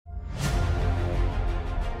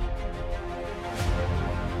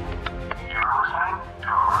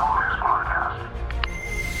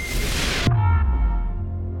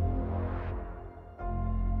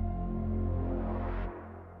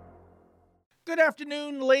Good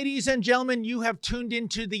afternoon, ladies and gentlemen. You have tuned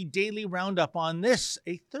into the Daily Roundup on this,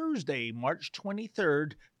 a Thursday, March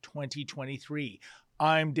 23rd, 2023.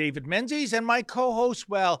 I'm David Menzies, and my co-host,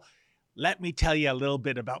 well, let me tell you a little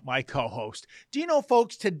bit about my co-host. Do you know,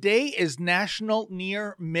 folks, today is National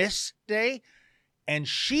Near Miss Day, and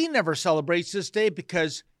she never celebrates this day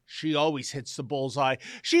because she always hits the bullseye.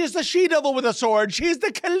 She is the she-devil with a sword. She is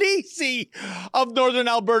the Khaleesi of Northern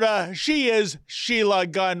Alberta. She is Sheila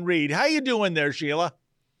Gunn Reid. How you doing there, Sheila?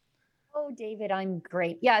 Oh, David, I'm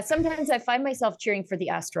great. Yeah, sometimes I find myself cheering for the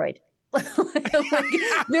asteroid.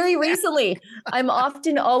 Very recently, I'm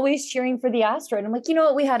often always cheering for the asteroid. I'm like, you know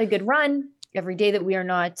what? We had a good run. Every day that we are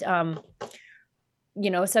not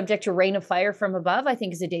subject to rain of fire from above, I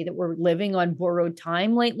think is a day that we're living on borrowed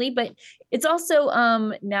time lately. But it's also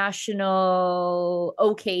National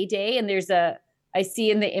OK Day. And I see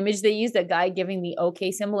in the image they use that guy giving the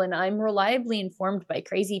OK symbol. And I'm reliably informed by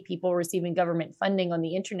crazy people receiving government funding on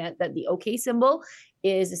the internet that the OK symbol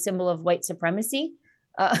is a symbol of white supremacy,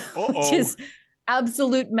 which is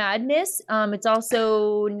absolute madness. It's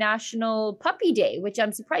also National Puppy Day, which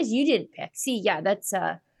I'm surprised you didn't pick. See, yeah, that's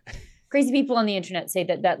crazy people on the internet say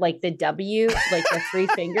that like the W, like the three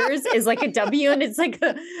fingers is like a W and it's like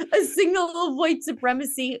a signal of white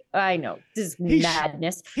supremacy. I know, this is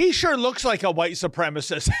madness. He sure looks like a white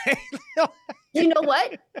supremacist. You know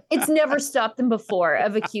what? It's never stopped them before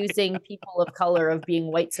of accusing people of color of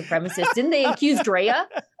being white supremacists. Didn't they accuse Drea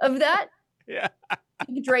of that? Yeah.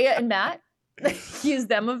 Drea and Matt accused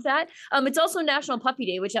them of that. It's also National Puppy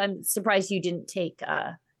Day, which I'm surprised you didn't take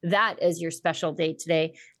that as your special day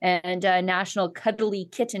today, and National Cuddly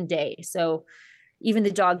Kitten Day. So even the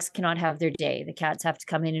dogs cannot have their day. The cats have to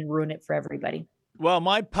come in and ruin it for everybody. Well,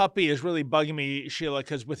 my puppy is really bugging me, Sheila,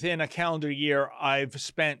 because within a calendar year, I've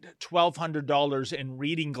spent $1,200 in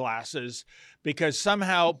reading glasses because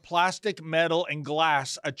somehow plastic, metal, and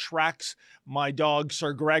glass attracts my dog,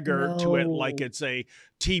 Sir Gregor, to it like it's a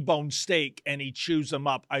T-bone steak, and he chews them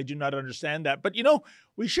up. I do not understand that. But,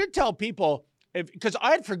 we should tell people, because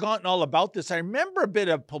I had forgotten all about this. I remember a bit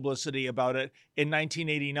of publicity about it in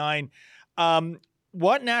 1989.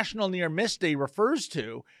 What National Near Miss Day refers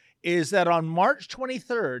to is that on March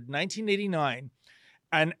 23rd, 1989,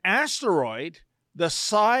 an asteroid the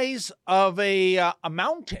size of a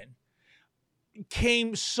mountain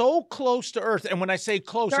came so close to Earth. And when I say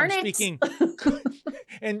close, I'm speaking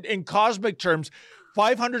in cosmic terms,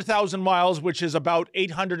 500,000 miles, which is about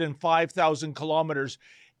 805,000 kilometers.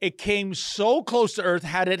 It came so close to Earth.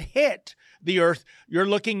 Had it hit the Earth, you're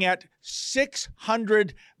looking at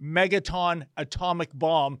 600 megaton atomic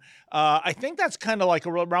bomb. I think that's kind of like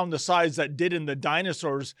around the size that did in the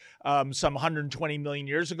dinosaurs some 120 million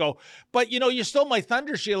years ago. But, you stole my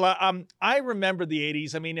thunder, Sheila. I remember the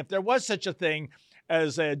 80s. I mean, if there was such a thing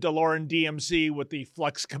as a DeLorean DMC with the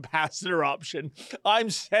flux capacitor option, I'm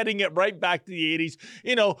setting it right back to the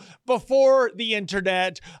 80s, before the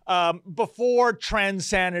internet, before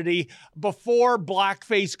Transanity, before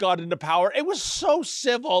blackface got into power. It was so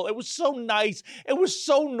civil. It was so nice. It was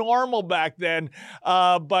so normal back then.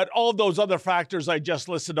 But all those other factors I just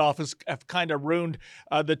listed off have kind of ruined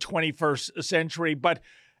the 21st century. But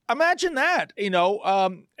imagine that,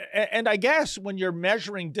 and I guess when you're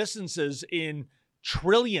measuring distances in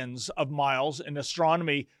trillions of miles in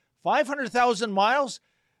astronomy, 500,000 miles,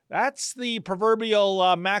 that's the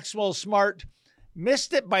proverbial Maxwell Smart.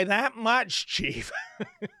 Missed it by that much, Chief.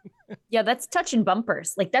 Yeah, that's touching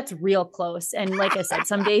bumpers. Like, that's real close. And like I said,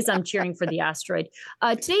 some days I'm cheering for the asteroid.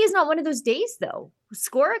 Today is not one of those days, though.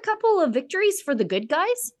 Score a couple of victories for the good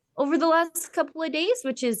guys over the last couple of days,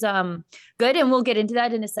 which is good. And we'll get into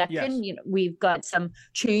that in a second. Yes. We've got some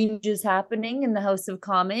changes happening in the House of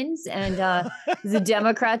Commons, and the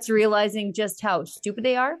Democrats realizing just how stupid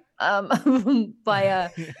they are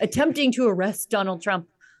by attempting to arrest Donald Trump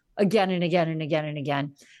again and again and again and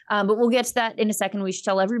again. But we'll get to that in a second. We should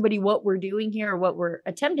tell everybody what we're doing here, or what we're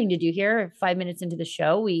attempting to do here. 5 minutes into the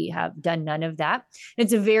show, we have done none of that.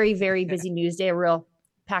 It's a very, very busy news day, a real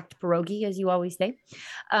packed pierogi, as you always say.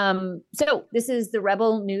 So this is the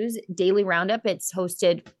Rebel News Daily Roundup. It's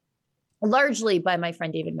hosted largely by my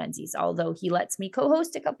friend David Menzies, although he lets me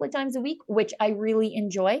co-host a couple of times a week, which I really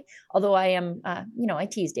enjoy. Although I am, I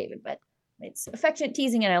tease David, but it's affectionate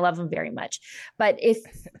teasing and I love him very much. But if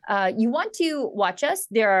you want to watch us,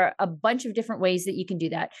 there are a bunch of different ways that you can do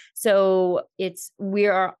that. So we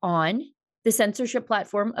are on the censorship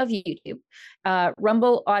platform of YouTube,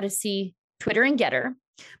 Rumble, Odyssey, Twitter, and Getter.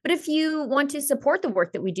 But if you want to support the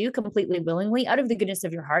work that we do completely willingly, out of the goodness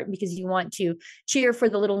of your heart, because you want to cheer for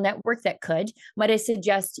the little network that could, might I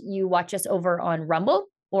suggest you watch us over on Rumble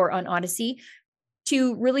or on Odyssey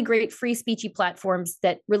to really great free speechy platforms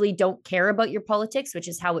that really don't care about your politics, which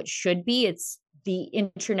is how it should be. It's the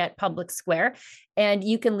internet public square. And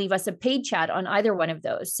you can leave us a paid chat on either one of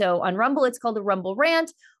those. So on Rumble, it's called a Rumble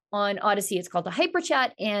Rant. On Odyssey, it's called a Hyper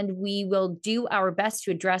Chat, and we will do our best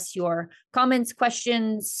to address your comments,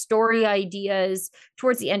 questions, story ideas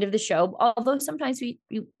towards the end of the show. Although sometimes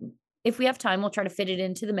if we have time, we'll try to fit it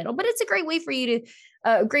into the middle. But it's a great way for you to,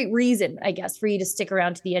 a great reason, I guess, for you to stick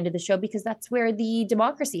around to the end of the show, because that's where the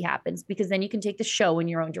democracy happens, because then you can take the show in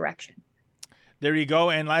your own direction. There you go.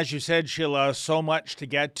 And as you said, Sheila, so much to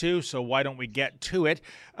get to. So why don't we get to it?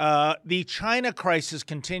 The China crisis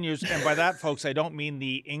continues. And by that, folks, I don't mean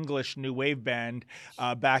the English new wave band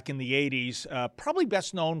back in the 80s, probably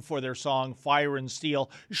best known for their song Fire and Steel.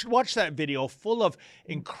 You should watch that video, full of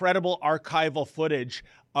incredible archival footage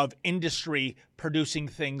of industry producing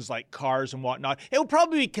things like cars and whatnot. It would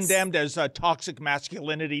probably be condemned as toxic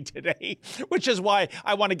masculinity today, which is why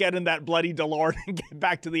I want to get in that bloody DeLorean and get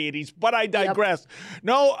back to the 80s. But I digress. Yep.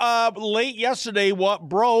 No, late yesterday, what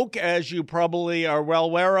broke, as you probably are well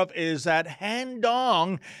aware of, is that Han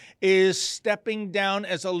Dong is stepping down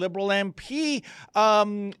as a Liberal MP.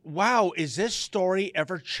 Wow, is this story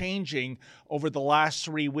ever changing over the last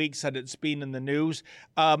 3 weeks that it's been in the news?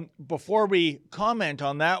 Before we comment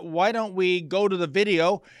on that, why don't we go to the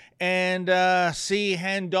video and see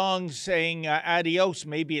Han Dong saying adios.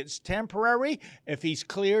 Maybe it's temporary if he's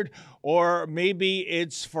cleared, or maybe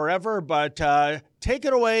it's forever, but take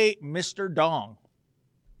it away, Mr. Dong.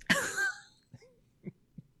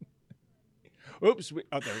 Oops.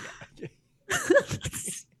 Oh, there we go.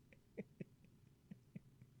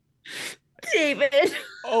 David.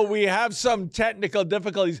 Oh, we have some technical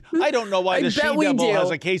difficulties. I don't know why the she-devil has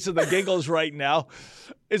a case of the giggles right now.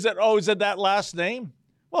 Is it that last name?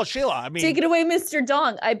 Well, Sheila, I mean... Take it away, Mr.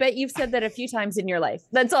 Dong. I bet you've said that a few times in your life.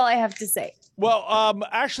 That's all I have to say. Well,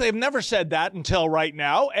 actually, I've never said that until right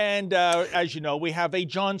now. And as you know, we have a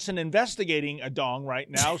Johnson investigating a Dong right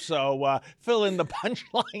now. So fill in the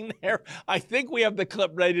punchline there. I think we have the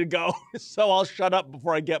clip ready to go. So I'll shut up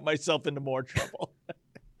before I get myself into more trouble.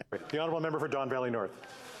 The honourable member for Don Valley North.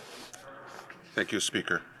 Thank you,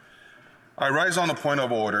 Speaker. I rise on a point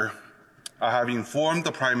of order. I have informed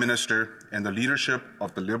the Prime Minister and the leadership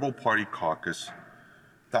of the Liberal Party caucus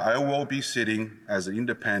that I will be sitting as an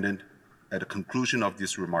independent at the conclusion of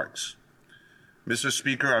these remarks. Mr.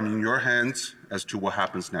 Speaker, I'm in your hands as to what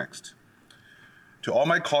happens next. To all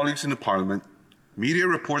my colleagues in the Parliament, media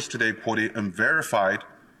reports today quoting unverified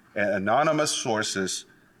and anonymous sources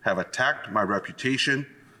have attacked my reputation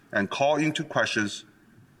and called into questions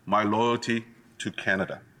my loyalty to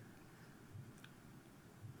Canada.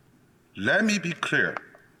 Let me be clear.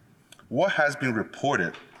 What has been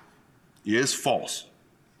reported is false,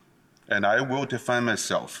 and I will defend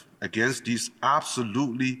myself against these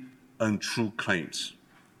absolutely untrue claims.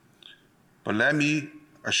 But let me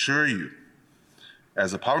assure you,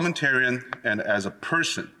 as a parliamentarian and as a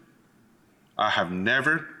person, I have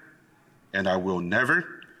never, and I will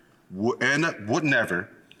never, would never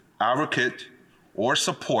advocate or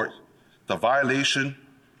support the violation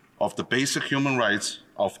of the basic human rights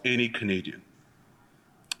of any Canadian,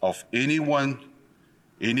 of anyone,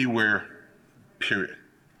 anywhere, period.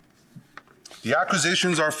 The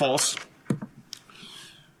accusations are false.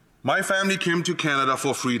 My family came to Canada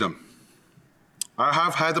for freedom. I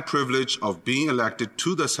have had the privilege of being elected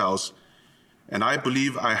to this House, and I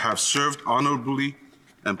believe I have served honorably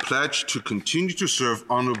and pledged to continue to serve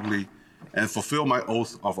honorably and fulfill my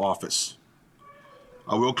oath of office.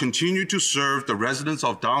 I will continue to serve the residents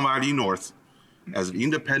of Don Valley North as an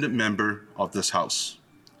independent member of this House.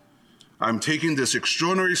 I'm taking this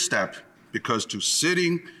extraordinary step because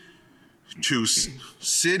sitting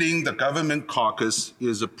the government caucus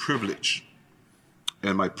is a privilege,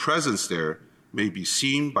 and my presence there may be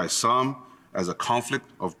seen by some as a conflict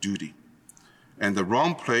of duty and the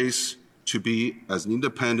wrong place to be as an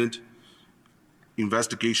independent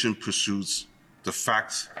investigation pursues the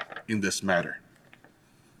facts in this matter.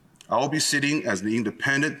 I will be sitting as an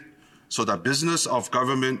independent so that business of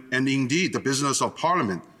government and indeed the business of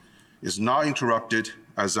Parliament is not interrupted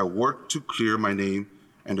as I work to clear my name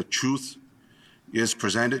and the truth is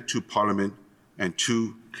presented to Parliament and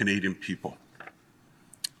to Canadian people.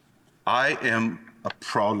 I am a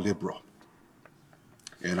proud Liberal,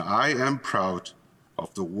 and I am proud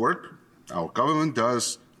of the work our government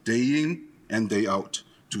does day in and day out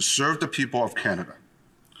to serve the people of Canada.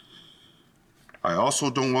 I also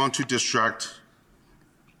don't want to distract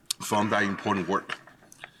from that important work.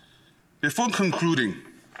 Before concluding,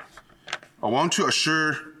 I want to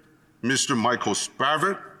assure Mr. Michael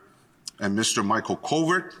Spavett and Mr. Michael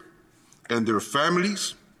Covert and their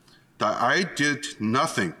families that I did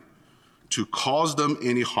nothing to cause them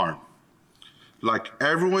any harm. Like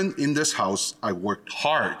everyone in this House, I worked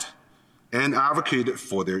hard and advocated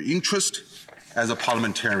for their interest as a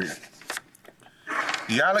parliamentarian.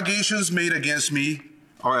 The allegations made against me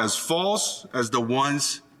are as false as the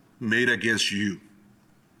ones made against you.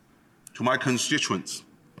 To my constituents,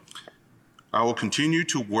 I will continue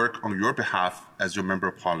to work on your behalf as your member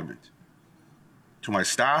of parliament. To my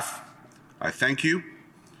staff, I thank you.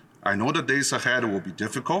 I know the days ahead will be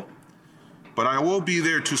difficult, but I will be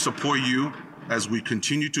there to support you as we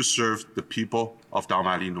continue to serve the people of Don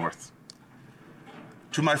Valley North.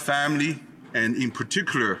 To my family, and in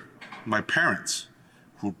particular, my parents,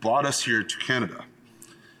 who brought us here to Canada,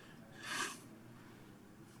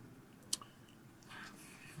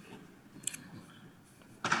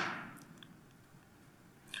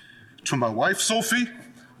 to my wife, Sophie,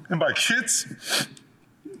 and my kids,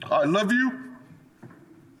 I love you.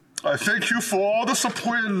 I thank you for all the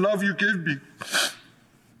support and love you gave me.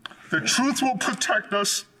 The truth will protect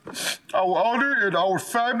us. Our honor and our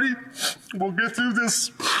family will get through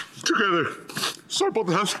this together. Sorry about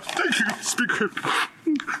that. Thank you, Speaker.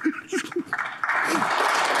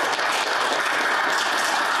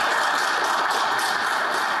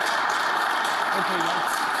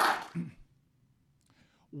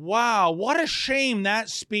 Wow, what a shame that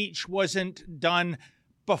speech wasn't done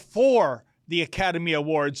before the Academy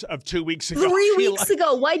Awards of 2 weeks ago. 3 weeks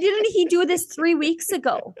ago. Why didn't he do this 3 weeks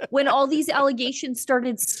ago when all these allegations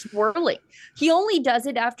started swirling? He only does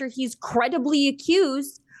it after he's credibly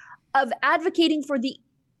accused of advocating for the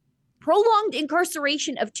prolonged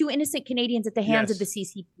incarceration of 2 innocent Canadians at the hands of the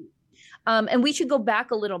CCP. And we should go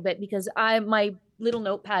back a little bit because my little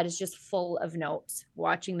notepad is just full of notes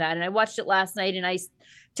watching that. And I watched it last night and I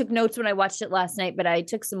took notes when I watched it last night, but I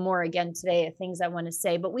took some more again today of things I want to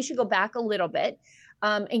say. But we should go back a little bit.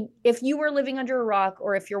 And if you were living under a rock,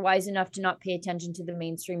 or if you're wise enough to not pay attention to the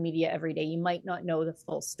mainstream media every day, you might not know the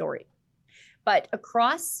full story. But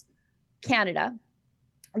across Canada,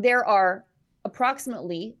 there are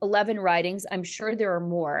approximately 11 ridings, I'm sure there are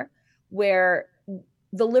more, where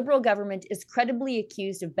the Liberal government is credibly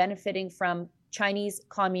accused of benefiting from Chinese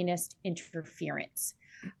communist interference.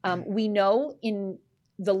 We know in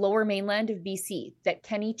the lower mainland of BC that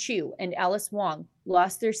Kenny Chiu and Alice Wong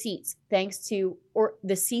lost their seats thanks to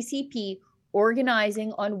the CCP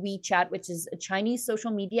organizing on WeChat, which is a Chinese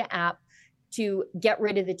social media app, to get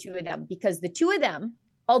rid of the two of them, because the two of them,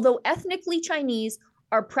 although ethnically Chinese,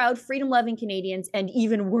 are proud freedom-loving Canadians, and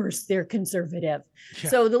even worse, they're conservative. Yeah.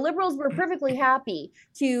 So the Liberals were perfectly happy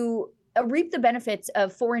to reap the benefits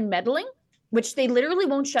of foreign meddling, which they literally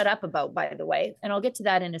won't shut up about, by the way. And I'll get to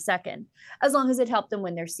that in a second, as long as it helped them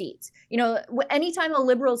win their seats. You know, anytime the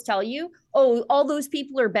Liberals tell you, oh, all those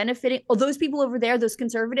people are benefiting, oh, those people over there, those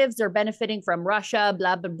conservatives are benefiting from Russia,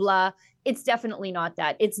 blah, blah, blah. It's definitely not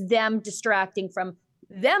that. It's them distracting from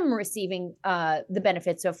them receiving the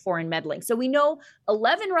benefits of foreign meddling. So we know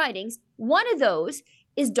 11 ridings. One of those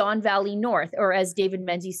is Don Valley North, or as David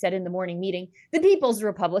Menzies said in the morning meeting, the People's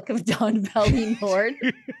Republic of Don Valley North,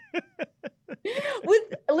 with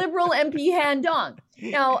Liberal MP Han Dong.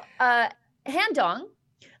 Now, Han Dong,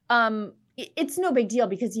 it's no big deal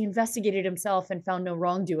because he investigated himself and found no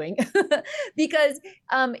wrongdoing, because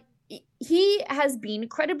he has been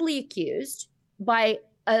credibly accused by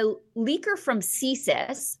a leaker from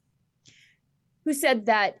CSIS who said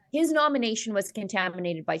that his nomination was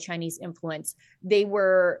contaminated by Chinese influence. The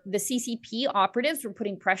CCP operatives were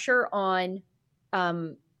putting pressure on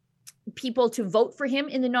people to vote for him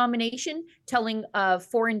in the nomination, telling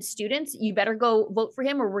foreign students, you better go vote for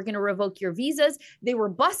him or we're going to revoke your visas. They were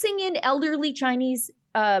busing in elderly Chinese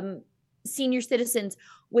senior citizens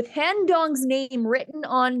with Han Dong's name written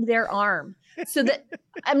on their arm. So that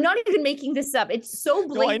I'm not even making this up. It's so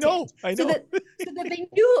blatant. No, I know. So that they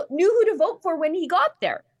knew who to vote for when he got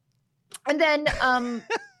there. And then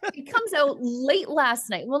it comes out late last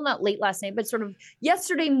night. Well, not late last night, but sort of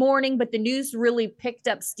yesterday morning. But the news really picked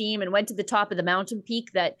up steam and went to the top of the mountain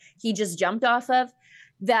peak that he just jumped off of,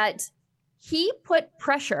 that he put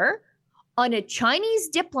pressure on a Chinese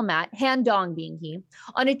diplomat, Han Dong being he,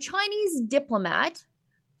 on a Chinese diplomat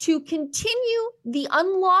to continue the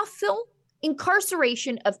unlawful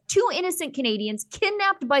incarceration of 2 innocent Canadians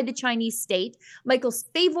kidnapped by the Chinese state, Michael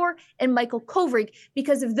Spavor and Michael Kovrig,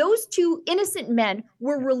 because if those 2 innocent men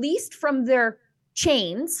were released from their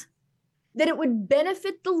chains, that it would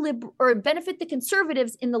benefit the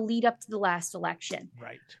Conservatives in the lead up to the last election.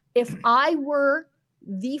 Right. If I were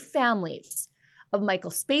the families of Michael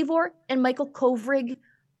Spavor and Michael Kovrig,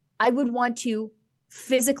 I would want to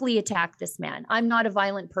physically attack this man. I'm not a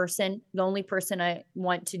violent person. The only person I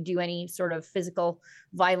want to do any sort of physical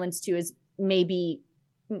violence to is maybe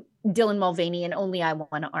Dylan Mulvaney, and only I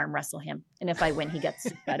want to arm wrestle him. And if I win, he gets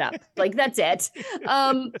fed up. Like, that's it.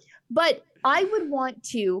 But I would want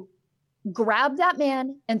to grab that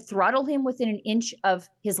man and throttle him within an inch of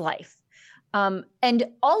his life. And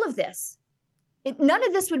all of this, none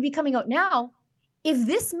of this would be coming out now if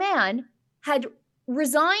this man had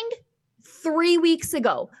resigned 3 weeks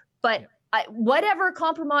ago. But whatever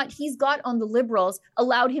compromise he's got on the Liberals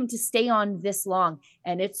allowed him to stay on this long.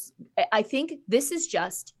 And I think this is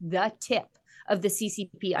just the tip of the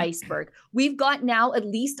CCP iceberg. We've got now at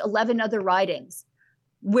least 11 other ridings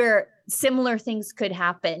where similar things could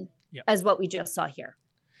happen as what we just saw here.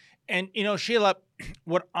 And, Sheila,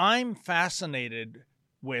 what I'm fascinated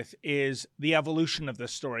with is the evolution of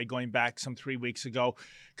this story going back some 3 weeks ago.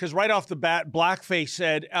 Because right off the bat, Blackface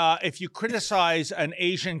said, if you criticize an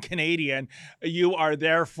Asian Canadian, you are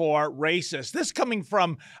therefore racist. This coming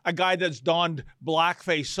from a guy that's donned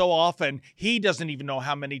blackface so often, he doesn't even know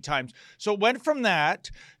how many times. So it went from that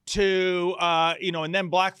to, and then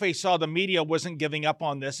Blackface saw the media wasn't giving up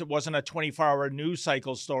on this. It wasn't a 24-hour news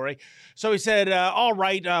cycle story. So he said, all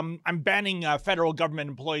right, I'm banning federal government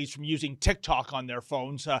employees from using TikTok on their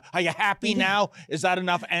phones. Are you happy now? Is that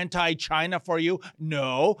enough anti-China for you?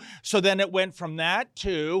 No. So then it went from that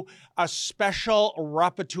to a special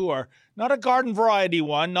rapporteur, not a garden variety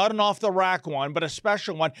one, not an off-the-rack one, but a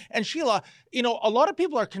special one. And Sheila, a lot of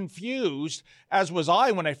people are confused, as was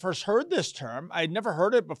I when I first heard this term. I'd never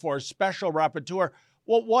heard it before, special rapporteur.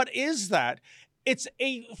 Well, what is that? It's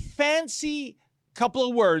a fancy couple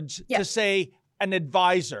of words to say an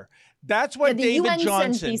advisor. That's what David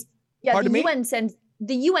Johnson...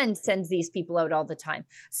 The UN sends these people out all the time.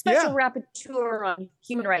 Special rapporteur on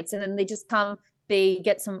human rights. And then they just come, they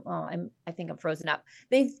get some, I think I'm frozen up.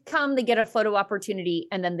 They come, they get a photo opportunity,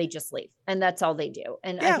 and then they just leave. And that's all they do.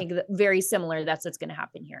 And I think that very similar, that's what's going to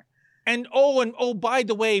happen here. And by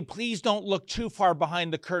the way, please don't look too far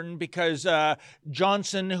behind the curtain, because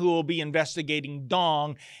Johnson, who will be investigating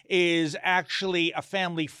Dong, is actually a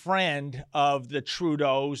family friend of the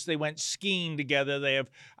Trudeaus. They went skiing together. They have,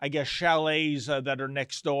 I guess, chalets that are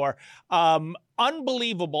next door.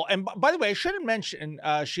 Unbelievable. And by the way, I should have mentioned,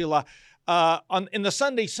 Sheila, in the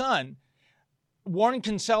Sunday Sun, Warren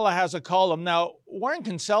Kinsella has a column. Now, Warren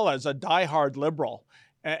Kinsella is a diehard liberal,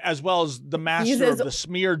 as well as the master of the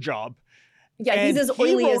smear job. Yeah, and he's as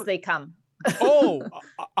oily as they come.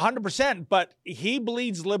 100%. But he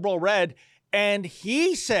bleeds liberal red. And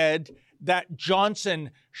he said that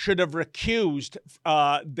Johnson should have recused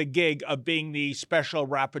the gig of being the special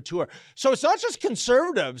rapporteur. So it's not just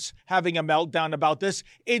conservatives having a meltdown about this.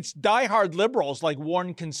 It's diehard liberals like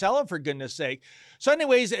Warren Kinsella, for goodness sake. So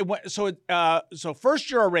anyways, so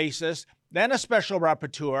first you're a racist, then a special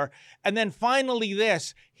rapporteur, and then finally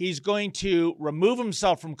he's going to remove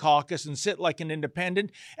himself from caucus and sit like an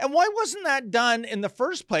independent. And why wasn't that done in the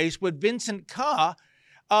first place with Vincent Ka?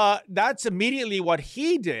 That's immediately what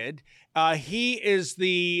he did. He is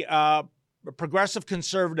the progressive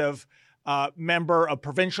conservative member of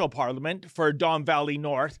provincial parliament for Don Valley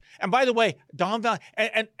North. And by the way, Don Valley,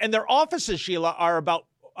 and their offices, Sheila, are about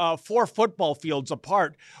 4 football fields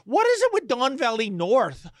apart. What is it with Don Valley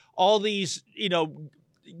North? All these,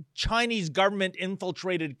 Chinese government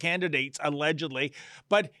infiltrated candidates, allegedly.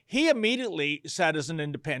 But he immediately sat as an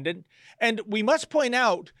independent. And we must point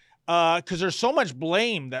out, because there's so much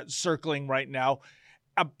blame that's circling right now,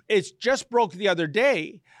 it's just broke the other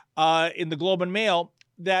day in the Globe and Mail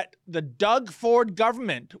that the Doug Ford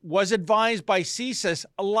government was advised by CSIS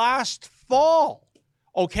last fall,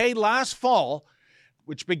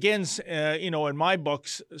 which begins, in my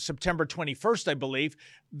books, September 21st, I believe,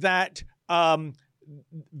 that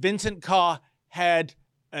Vincent Ka had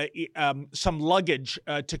some luggage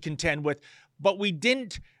to contend with, but he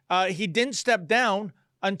didn't step down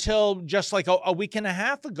until just like a week and a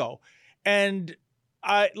half ago. And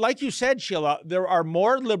like you said, Sheila, there are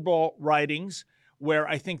more liberal ridings where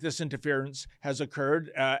I think this interference has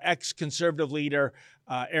occurred. Ex-conservative leader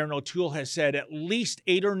Aaron O'Toole has said at least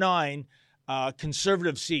 8 or 9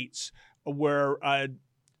 conservative seats were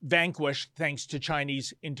vanquished thanks to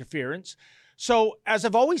Chinese interference. So as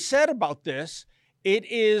I've always said about this, it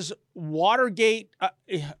is Watergate,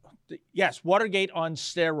 Watergate on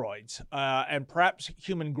steroids, and perhaps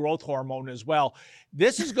human growth hormone as well.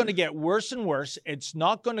 This is going to get worse and worse. It's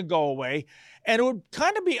not going to go away. And it would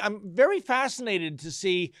kind of I'm very fascinated to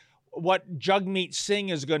see what Jagmeet Singh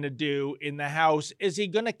is going to do in the House. Is he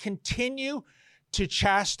going to continue to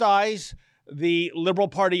chastise the Liberal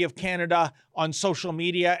Party of Canada on social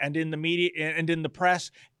media and in the media and in the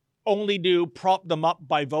press only to prop them up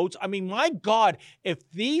by votes. I mean, my God, if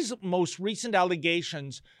these most recent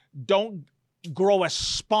allegations don't grow a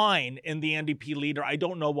spine in the NDP leader, I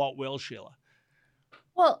don't know what will, Sheila.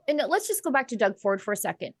 Well, and let's just go back to Doug Ford for a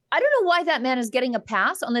second. I don't know why that man is getting a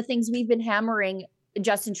pass on the things we've been hammering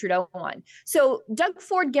Justin Trudeau on. So Doug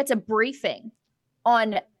Ford gets a briefing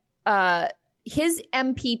on his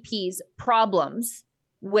MPP's problems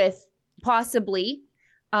with possibly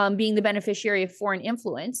being the beneficiary of foreign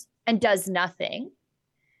influence and does nothing.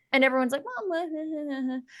 And everyone's like,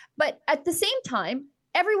 well, but at the same time,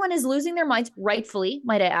 everyone is losing their minds, rightfully,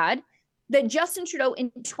 might I add, that Justin Trudeau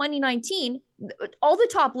in 2019, all the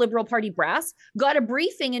top Liberal Party brass got a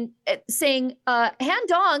briefing and saying Han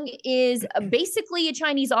Dong is basically a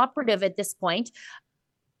Chinese operative at this point.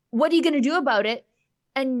 What are you going to do about it?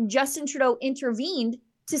 And Justin Trudeau intervened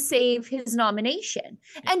to save his nomination.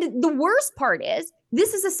 And the worst part is,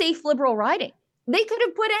 this is a safe Liberal riding. They could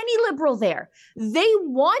have put any Liberal there. They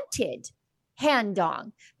wanted Han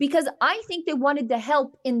Dong because I think they wanted the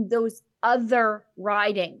help in those other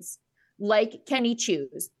ridings, like Kenny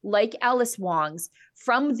Chu's, like Alice Wong's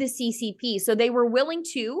from the CCP. So they were willing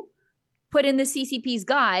to put in the CCP's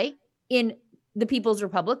guy in the People's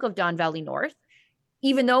Republic of Don Valley North,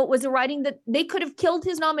 even though it was a riding that they could have killed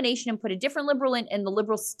his nomination and put a different Liberal in, and the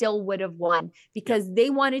Liberals still would have won because they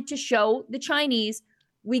wanted to show the Chinese,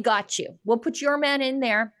 we got you. We'll put your man in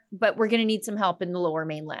there, but we're going to need some help in the Lower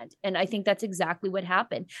Mainland. And I think that's exactly what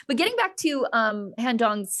happened. But getting back to Han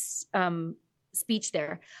Dong's speech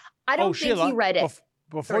there, I don't think Sheila, he read it.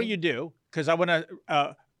 Before you do, because I want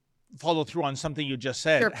to follow through on something you just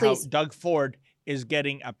said, Sure, how Doug Ford is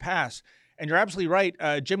getting a pass. And you're absolutely right.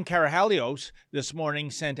 Jim Karahalios this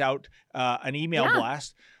morning sent out an email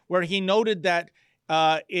blast where he noted that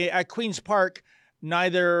at Queen's Park,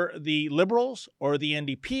 neither the Liberals or the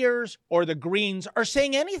NDPers or the Greens are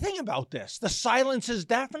saying anything about this. The silence is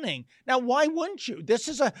deafening. Now, why wouldn't you? This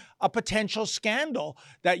is a potential scandal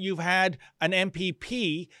that you've had an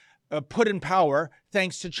MPP put in power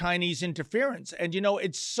thanks to Chinese interference. And, you know,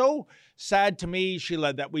 it's so sad to me,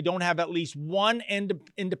 Sheila, that we don't have at least one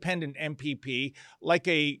independent MPP, like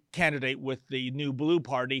a candidate with the New Blue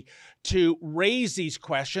Party, to raise these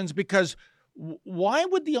questions, because why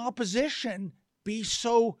would the opposition be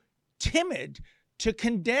so timid to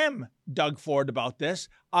condemn Doug Ford about this?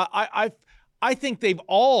 I think they've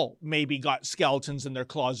all maybe got skeletons in their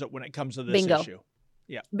closet when it comes to this issue.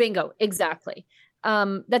 Yeah. Bingo. Exactly.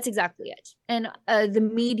 That's exactly it. And the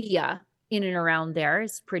media in and around there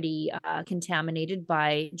is pretty contaminated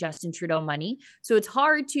by Justin Trudeau money. So it's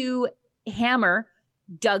hard to hammer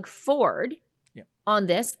Doug Ford on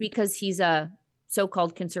this because he's a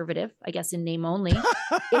so-called conservative, I guess in name only.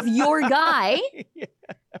 If your guy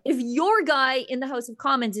in the House of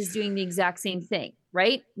Commons is doing the exact same thing,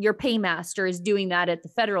 right? Your paymaster is doing that at the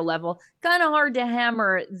federal level. Kind of hard to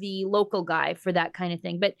hammer the local guy for that kind of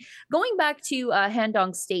thing. But going back to Han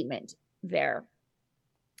Dong's statement there,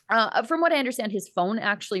 from what I understand, his phone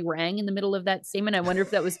actually rang in the middle of that statement. I wonder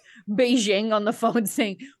if that was Beijing on the phone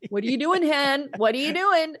saying, "What are you doing, Han? What are you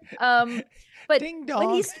doing?" But Ding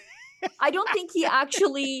dong. I don't think he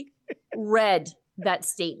actually read that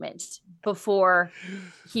statement before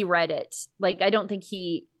he read it. Like, I don't think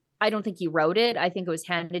he wrote it. I think it was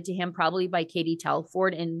handed to him probably by Katie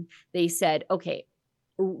Telford. And they said, okay,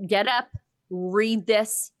 get up, read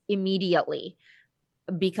this immediately,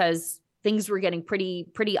 because things were getting pretty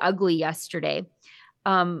ugly yesterday.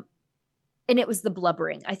 And it was the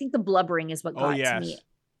blubbering. I think the blubbering is what got to me.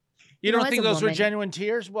 You don't think those were genuine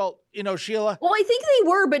tears? Well, you know, Sheila. Well, I think they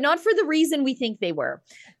were, but not for the reason we think they were,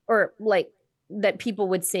 or like that people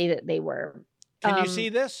would say that they were. Can you see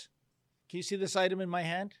this? Can you see this item in my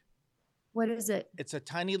hand? What is it? It's a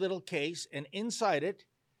tiny little case, and inside it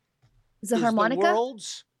is a harmonica? The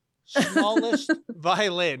world's smallest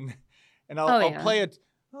violin. And I'll play it.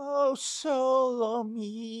 Oh, solo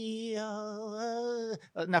mio.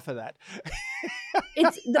 Enough of that.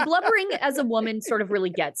 It's the blubbering as a woman sort of really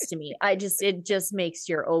gets to me. It just makes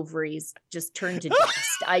your ovaries just turn to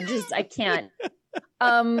dust. I can't.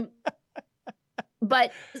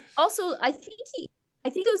 But also I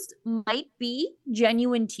think those might be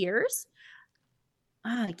genuine tears.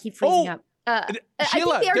 I keep freezing up.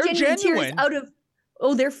 Sheila, I think they're genuine tears out of,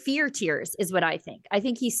 they're fear tears is what I think. I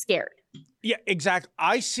think he's scared. Yeah, exactly.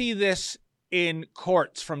 I see this in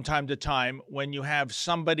courts from time to time when you have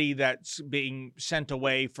somebody that's being sent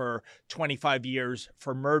away for 25 years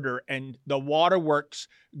for murder and the waterworks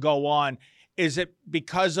go on. Is it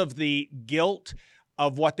because of the guilt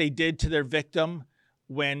of what they did to their victim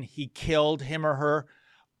when he killed him or her?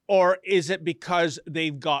 Or is it because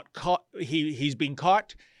they've got caught, he's been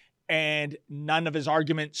caught and none of his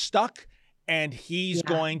arguments stuck and he's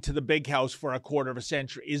going to the big house for a quarter of a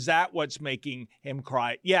century? Is that what's making him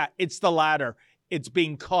cry? Yeah, it's the latter. It's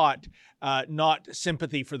being caught, not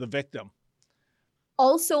sympathy for the victim.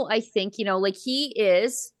 Also, I think, like he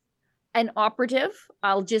is an operative,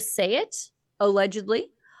 I'll just say it, allegedly,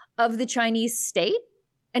 of the Chinese state.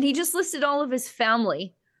 And he just listed all of his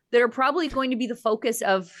family that are probably going to be the focus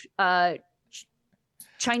of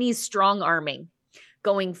Chinese strong arming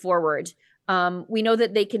going forward. We know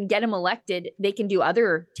that they can get him elected. They can do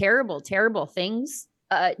other terrible, terrible things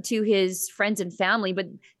to his friends and family. But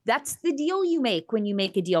that's the deal you make when you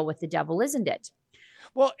make a deal with the devil, isn't it?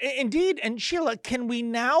 Well, indeed. And Sheila, can we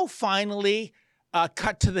now finally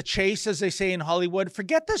cut to the chase, as they say in Hollywood?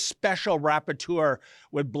 Forget the special rapporteur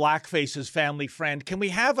with blackface's family friend. Can we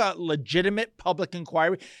have a legitimate public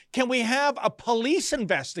inquiry? Can we have a police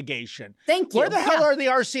investigation? Thank you. Where the hell are the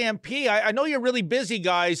RCMP? I know you're really busy,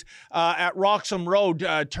 guys, at Roxham Road,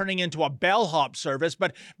 turning into a bellhop service,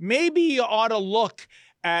 but maybe you ought to look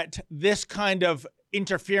at this kind of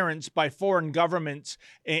interference by foreign governments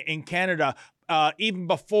in Canada. Even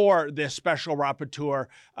before this special rapporteur,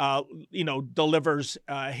 delivers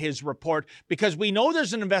his report, because we know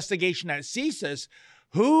there's an investigation at CSIS.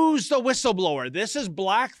 Who's the whistleblower? This is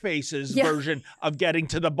Blackface's version of getting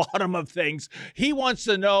to the bottom of things. He wants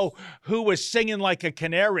to know who was singing like a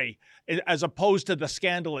canary, as opposed to the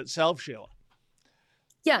scandal itself, Sheila.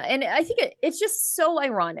 Yeah, and I think it's just so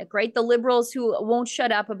ironic, right? The liberals who won't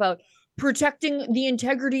shut up about protecting the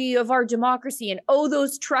integrity of our democracy. And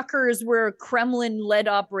those truckers were a Kremlin-led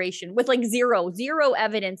operation with like zero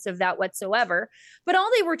evidence of that whatsoever. But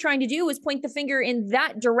all they were trying to do was point the finger in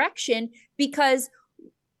that direction because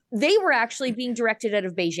they were actually being directed out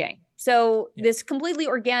of Beijing. So this completely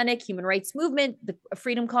organic human rights movement, the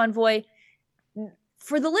Freedom Convoy,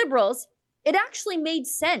 for the liberals, it actually made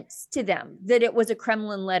sense to them that it was a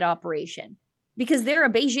Kremlin-led operation, because they're a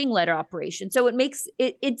Beijing-led operation. So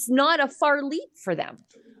it's not a far leap for them.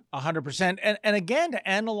 100%. And again, to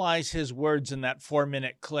analyze his words in that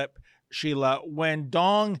 4-minute clip, Sheila, when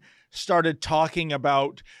Dong started talking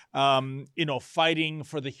about, fighting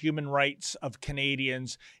for the human rights of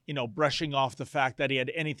Canadians, brushing off the fact that he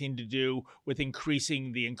had anything to do with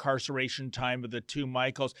increasing the incarceration time of the two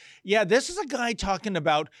Michaels. Yeah, this is a guy talking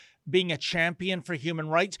about being a champion for human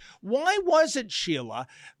rights. Why was it, Sheila,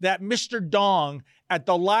 that Mr. Dong at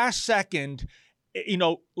the last second,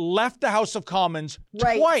 left the House of Commons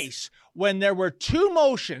twice when there were two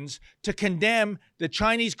motions to condemn the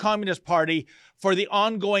Chinese Communist Party for the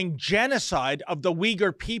ongoing genocide of the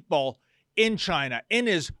Uyghur people in China, in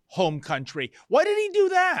his home country? Why did he do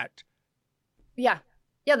that? Yeah,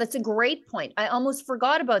 that's a great point. I almost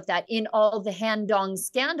forgot about that in all the Han Dong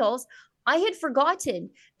scandals. I had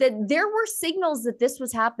forgotten that there were signals that this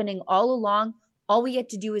was happening all along. All we had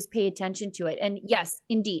to do is pay attention to it. And yes,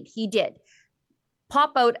 indeed, he did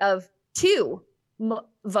pop out of two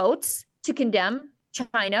votes to condemn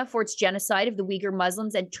China for its genocide of the Uyghur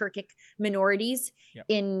Muslims and Turkic minorities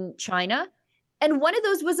in China. And one of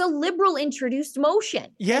those was a liberal introduced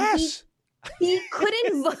motion. Yes. He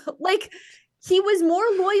couldn't vote. He was more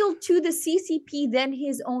loyal to the CCP than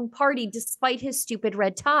his own party, despite his stupid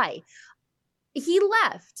red tie. He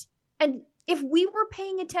left. And if we were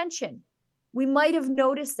paying attention, we might have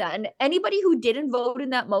noticed that. And anybody who didn't vote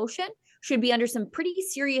in that motion should be under some pretty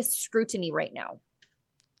serious scrutiny right now.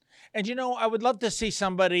 And, I would love to see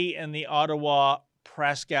somebody in the Ottawa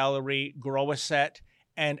press gallery grow a set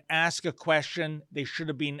and ask a question they should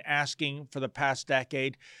have been asking for the past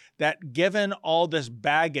decade, that given all this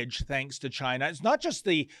baggage thanks to China, it's not just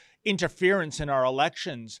the interference in our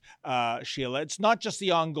elections, Sheila. It's not just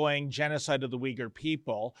the ongoing genocide of the Uyghur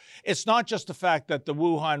people. It's not just the fact that the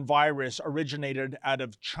Wuhan virus originated out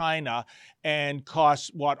of China and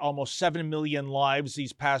cost, almost 7 million lives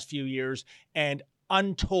these past few years, and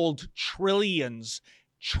untold trillions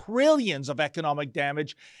of economic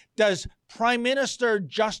damage. Does Prime Minister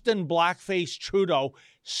Justin Blackface Trudeau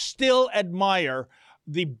still admire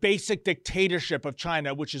the basic dictatorship of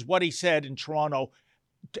China, which is what he said in Toronto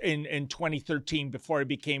in 2013 before he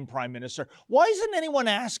became prime minister? Why isn't anyone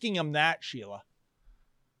asking him that, Sheila?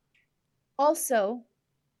 Also,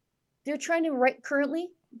 they're trying to currently,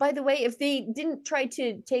 by the way, if they didn't try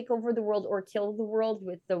to take over the world or kill the world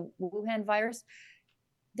with the Wuhan virus,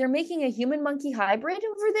 they're making a human monkey hybrid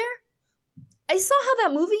over there. I saw how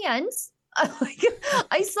that movie ends.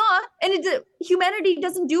 I saw, and humanity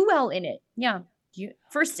doesn't do well in it. Yeah.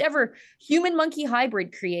 First ever human monkey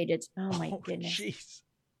hybrid created. Oh my goodness. Geez.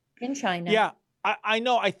 In China. Yeah. I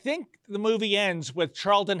know. I think the movie ends with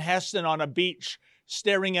Charlton Heston on a beach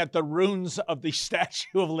staring at the ruins of the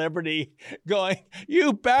Statue of Liberty going,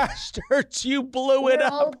 "You bastards, you blew it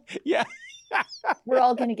up." Yeah. We're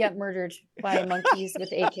all going to get murdered by monkeys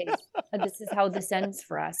with AKs. This is how this ends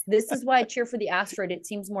for us. This is why I cheer for the asteroid. It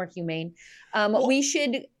seems more humane. We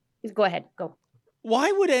should go ahead. Go.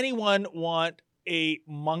 Why would anyone want a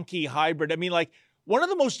monkey hybrid? I mean, like, one of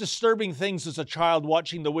the most disturbing things as a child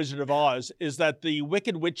watching The Wizard of Oz is that the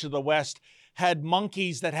Wicked Witch of the West had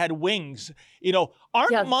monkeys that had wings. You know,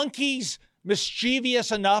 aren't monkeys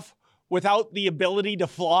mischievous enough without the ability to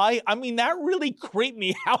fly? I mean, that really creeped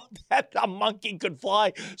me out that a monkey could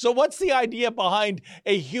fly. So what's the idea behind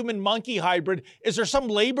a human-monkey hybrid? Is there some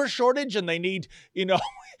labor shortage and they need, you know,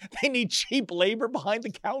 they need cheap labor behind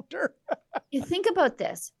the counter? You think about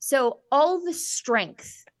this. So all the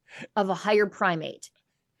strength of a higher primate,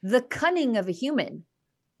 the cunning of a human,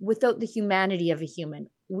 without the humanity of a human,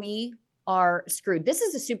 we are screwed. This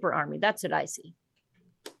is a super army. That's what I see.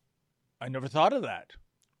 I never thought of that.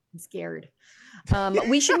 I'm scared.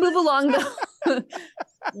 We should move along though.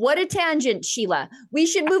 What a tangent, Sheila. We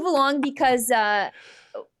should move along because Mark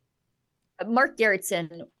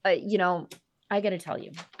Gerritsen, you know, I got to tell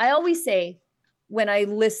you, I always say when I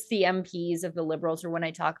list the MPs of the Liberals or when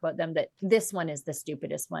I talk about them that this one is the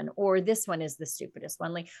stupidest one or this one is the stupidest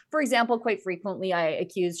one. Like, for example, quite frequently I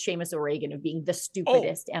accuse Seamus O'Regan of being the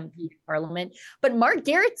stupidest MP in Parliament. But Mark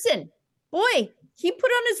Gerritsen, boy, he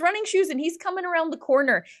put on his running shoes and he's coming around the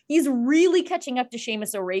corner. He's really catching up to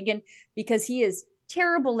Seamus O'Regan because he is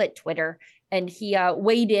terrible at Twitter. And he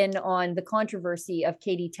weighed in on the controversy of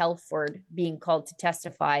Katie Telford being called to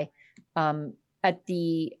testify at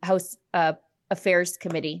the House Affairs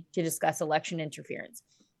Committee to discuss election interference.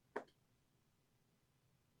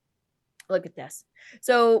 Look at this.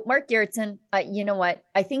 So Mark Gerritsen, you know what?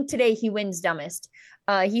 I think today he wins dumbest.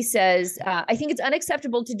 He says, I think it's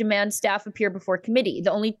unacceptable to demand staff appear before committee.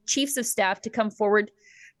 The only chiefs of staff to come forward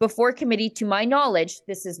before committee, to my knowledge,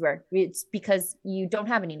 this is where it's because you don't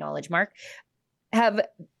have any knowledge, Mark, have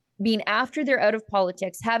been after they're out of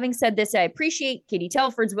politics. Having said this, I appreciate Katie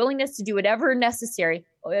Telford's willingness to do whatever necessary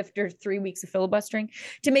after 3 weeks of filibustering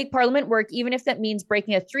to make Parliament work, even if that means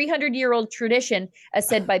breaking a 300-year-old tradition, as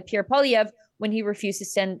said by Pierre Poilievre when he refused to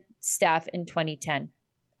send staff in 2010.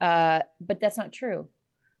 But that's not true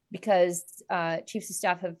because chiefs of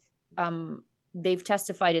staff have, they've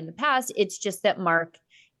testified in the past. It's just that Mark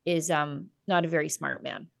is not a very smart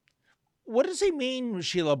man. What does he mean,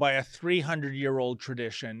 Sheila, by a 300-year-old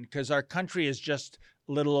tradition? Because our country is just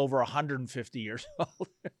a little over 150 years old.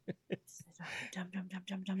 Dumb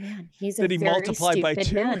man. He's Did a he very multiply by stupid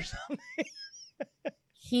 2 man. or something?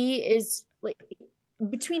 He is like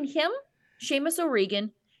between him, Seamus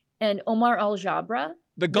O'Regan, and Omar Al Jabra.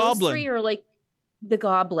 The those Goblin. three are like the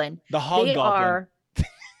Goblin. The Hog They Goblin. are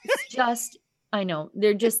just, I know,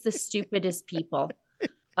 they're just the stupidest people.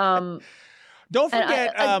 Don't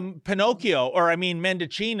forget Pinocchio, or I mean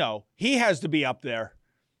Mendocino. He has to be up there.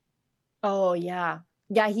 Oh, yeah.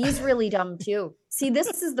 Yeah, he's really dumb too. See,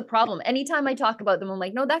 this is the problem. Anytime I talk about them, I'm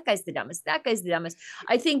like, no, that guy's the dumbest. That guy's the dumbest.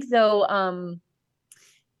 I think, though,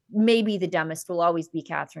 maybe the dumbest will always be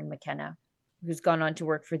Catherine McKenna, who's gone on to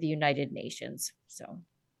work for the United Nations. So,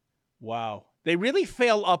 wow. They really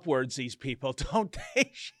fail upwards, these people, don't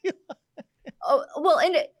they, Sheila? oh, well,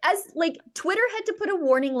 and as like Twitter had to put a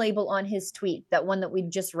warning label on his tweet, that one that we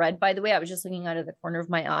just read, by the way, I was just looking out of the corner of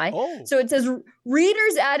my eye. Oh. So it says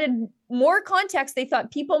readers added more context they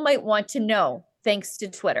thought people might want to know, thanks to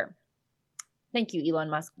Twitter. Thank you, Elon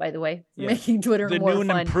Musk, by the way, for making Twitter the more new and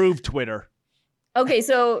fun. improved Twitter. Okay,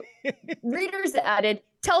 so readers added,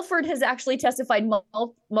 Telford has actually testified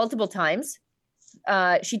multiple times.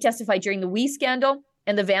 She testified during the WE scandal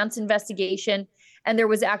and the Vance investigation, and there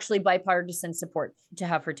was actually bipartisan support to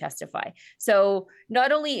have her testify. So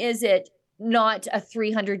not only is it not a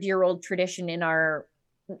 300-year-old tradition in our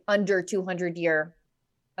under 200-year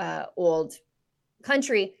old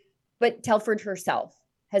country, but Telford herself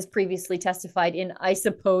has previously testified in, I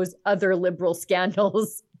suppose, other liberal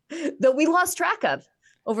scandals that we lost track of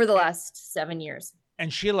over the last 7 years.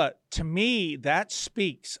 And Sheila, to me, that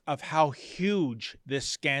speaks of how huge this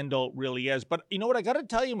scandal really is. But you know what? I got to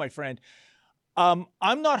tell you, my friend, I'm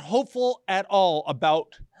not hopeful at all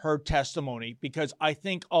about her testimony because I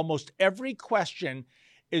think almost every question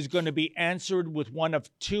is going to be answered with one of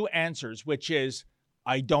two answers, which is,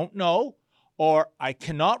 I don't know, or I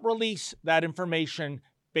cannot release that information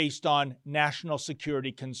based on national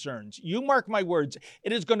security concerns. You mark my words,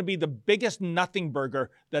 it is going to be the biggest nothing burger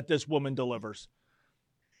that this woman delivers.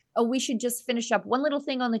 Oh, we should just finish up one little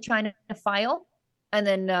thing on the China file. And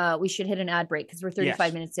then we should hit an ad break because we're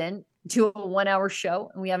 35 minutes in to a 1 hour show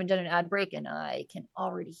and we haven't done an ad break. And I can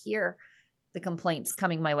already hear the complaints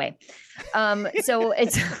coming my way. So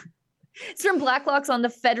it's from Blacklocks on the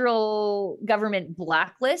federal government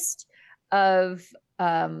blacklist of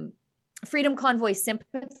Freedom Convoy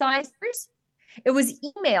sympathizers. It was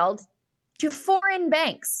emailed to foreign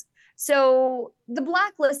banks. So the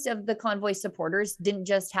blacklist of the convoy supporters didn't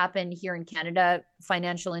just happen here in Canada.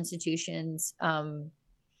 Financial institutions,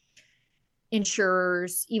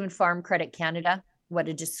 insurers, even Farm Credit Canada, what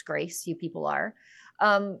a disgrace you people are,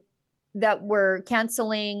 that were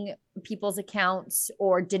canceling people's accounts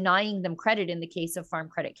or denying them credit in the case of Farm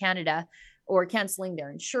Credit Canada, or canceling their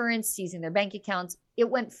insurance, seizing their bank accounts. It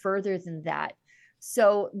went further than that.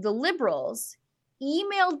 So the Liberals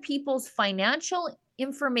emailed people's financial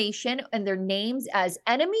information and their names as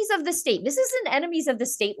enemies of the state. This is an enemies of the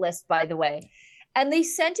state list, by the way. And they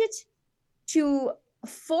sent it to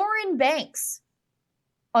foreign banks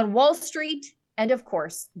on Wall Street and, of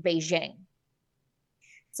course, Beijing.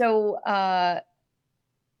 So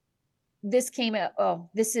this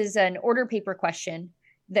is an order paper question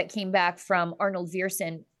that came back from Arnold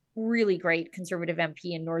Viersen, really great conservative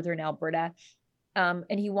MP in Northern Alberta.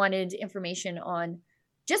 And he wanted information on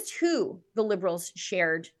just who the Liberals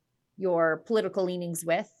shared your political leanings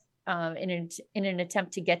with in an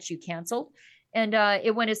attempt to get you canceled. And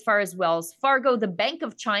it went as far as Wells Fargo, the Bank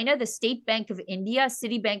of China, the State Bank of India,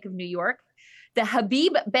 Citibank of New York, the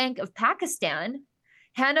Habib Bank of Pakistan,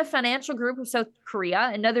 Hana Financial Group of South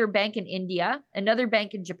Korea, another bank in India, another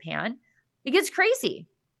bank in Japan. It gets crazy.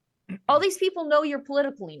 All these people know your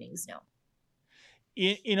political leanings now.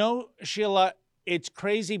 You know, Sheila, it's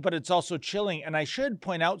crazy, but it's also chilling. And I should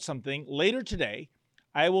point out something. Later today,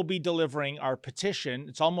 I will be delivering our petition.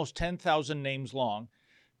 It's almost 10,000 names long,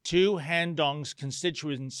 to Han Dong's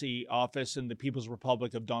constituency office in the People's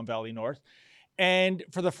Republic of Don Valley North. And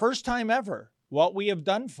for the first time ever, what we have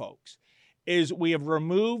done, folks, is we have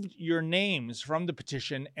removed your names from the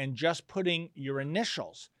petition and just putting your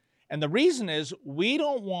initials. And the reason is we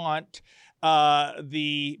don't want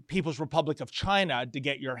the People's Republic of China to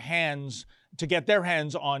get their hands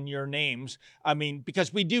on your names. I mean,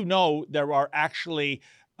 because we do know there are actually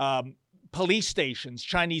police stations,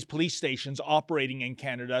 Chinese police stations operating in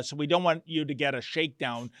Canada. So we don't want you to get a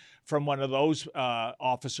shakedown from one of those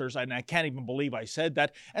officers. And I can't even believe I said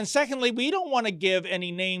that. And secondly, we don't want to give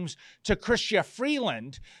any names to Chrystia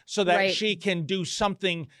Freeland so that she can do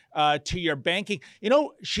something to your banking. You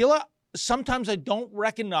know, Sheila, sometimes I don't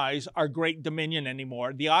recognize our great Dominion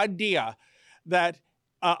anymore. The idea that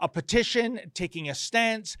a petition, taking a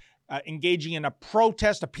stance, engaging in a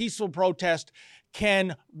protest, a peaceful protest,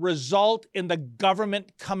 can result in the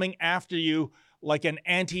government coming after you like an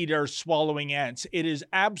anteater swallowing ants. It is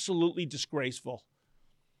absolutely disgraceful.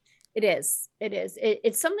 It is. It is.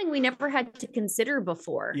 It's something we never had to consider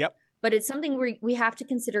before. Yep. But it's something we have to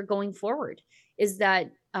consider going forward, is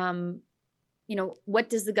that, what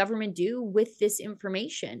does the government do with this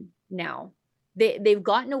information now? They've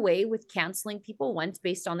gotten away with canceling people once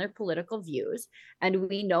based on their political views. And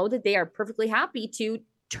we know that they are perfectly happy to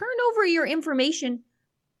turn over your information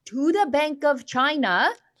to the Bank of China.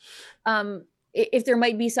 If there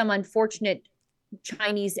might be some unfortunate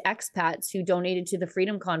Chinese expats who donated to the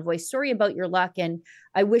Freedom Convoy, sorry about your luck. And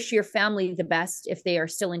I wish your family the best if they are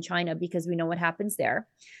still in China, because we know what happens there.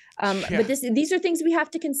 But these are things we have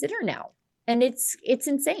to consider now. And it's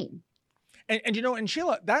insane. And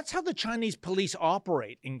Sheila, that's how the Chinese police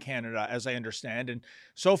operate in Canada, as I understand. And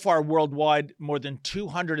so far worldwide, more than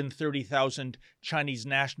 230,000 Chinese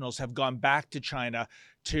nationals have gone back to China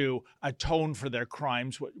to atone for their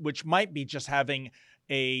crimes, which might be just having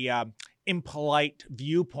a impolite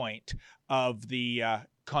viewpoint of the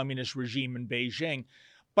communist regime in Beijing.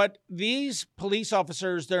 But these police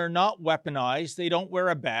officers, they're not weaponized. They don't wear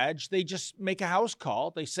a badge. They just make a house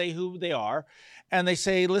call. They say who they are. And they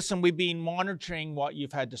say, listen, we've been monitoring what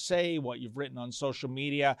you've had to say, what you've written on social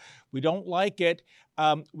media. We don't like it.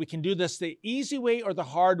 We can do this the easy way or the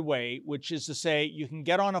hard way, which is to say you can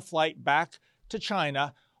get on a flight back to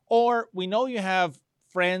China, or we know you have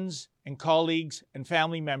friends and colleagues and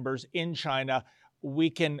family members in China. We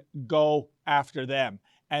can go after them.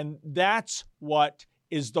 And that's what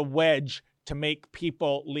is the wedge to make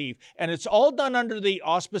people leave. And it's all done under the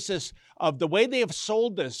auspices of the way they have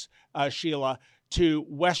sold this, Sheila, to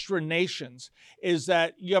Western nations, is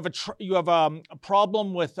that you have a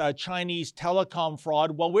problem with Chinese telecom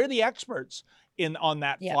fraud. Well, we're the experts on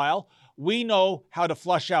that file. We know how to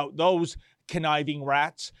flush out those conniving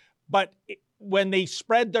rats. But when they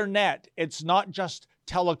spread their net, it's not just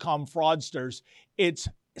telecom fraudsters. It's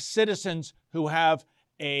citizens who have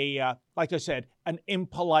like I said, an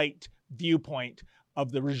impolite viewpoint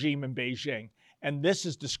of the regime in Beijing. And this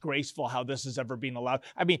is disgraceful how this has ever been allowed.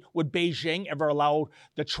 I mean, would Beijing ever allow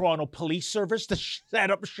the Toronto Police Service to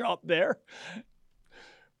set up shop there?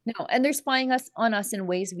 No, and they're spying on us in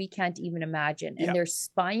ways we can't even imagine. And their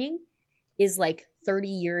spying is like 30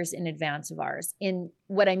 years in advance of ours. And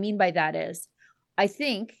what I mean by that is, I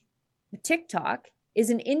think TikTok is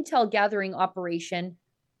an intel gathering operation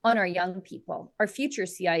on our young people, our future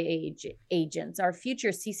CIA agents, our future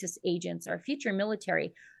CSIS agents, our future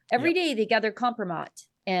military. Every day they gather compromise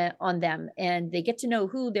on them, and they get to know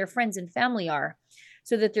who their friends and family are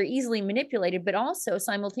so that they're easily manipulated. But also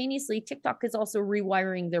simultaneously, TikTok is also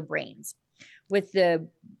rewiring their brains with the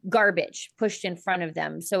garbage pushed in front of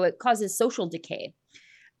them. So it causes social decay.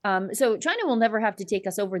 So China will never have to take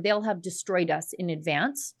us over. They'll have destroyed us in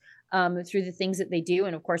advance through the things that they do.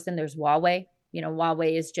 And of course, then there's Huawei. You know,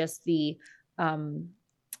 Huawei is just the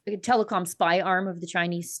telecom spy arm of the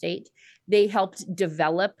Chinese state. They helped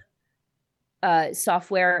develop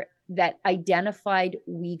software that identified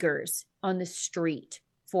Uyghurs on the street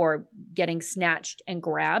for getting snatched and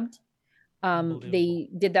grabbed. They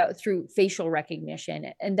did that through facial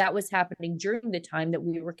recognition. And that was happening during the time that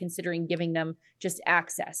we were considering giving them just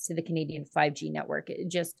access to the Canadian 5G network.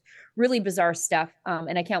 Just really bizarre stuff.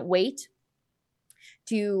 And I can't wait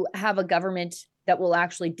to have a government that will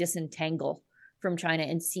actually disentangle from China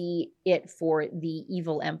and see it for the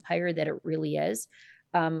evil empire that it really is.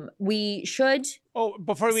 We should. Oh,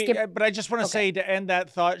 before we, but I just want to say to end that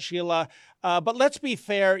thought, Sheila, but let's be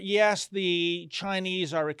fair. Yes, the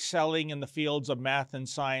Chinese are excelling in the fields of math and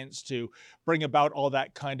science to bring about all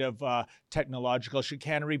that kind of technological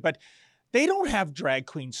chicanery, but they don't have drag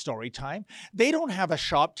queen story time. They don't have a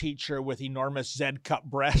shop teacher with enormous Z-cup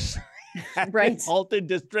breasts. Right. Halton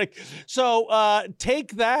District. So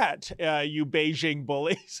take that, you Beijing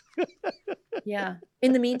bullies. Yeah.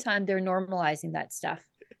 In the meantime, they're normalizing that stuff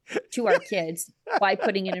to our kids by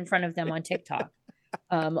putting it in front of them on TikTok.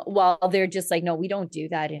 While they're just like, no, we don't do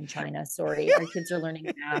that in China. Sorry. Our kids are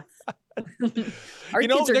learning math. Our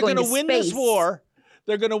kids are going to win this war.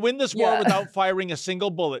 They're going to win this war without firing a single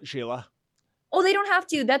bullet, Sheila. Oh, they don't have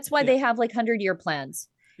to. That's why they have like 100-year plans.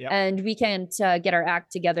 Yep. And we can't get our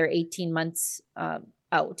act together 18 months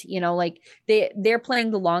out. You know, like they're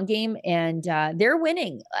playing the long game, and they're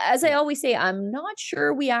winning. As I always say, I'm not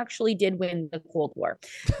sure we actually did win the Cold War.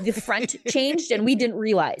 The front changed and we didn't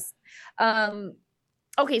realize.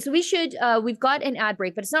 Okay, so we've got an ad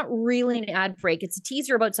break, but it's not really an ad break. It's a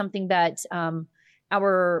teaser about something that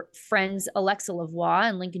our friends Alexa Lavoie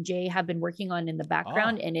and Lincoln J have been working on in the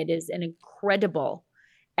background. And it is an incredible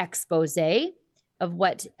expose of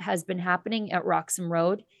what has been happening at Roxham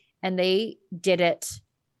Road. And they did it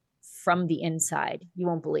from the inside. You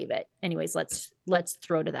won't believe it. Anyways, let's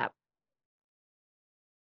throw to that.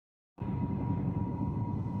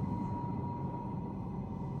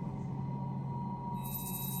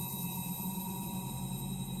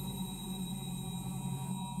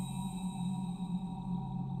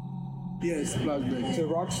 Yes, flashback. To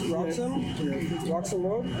Roxham? Yes. Roxham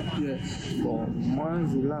Road? Yes. Bon, moi,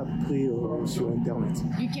 je l'ai appris sur Internet.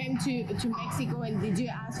 You came to Mexico and did you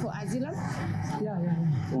ask for asylum?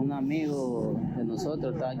 Yeah. Un amigo de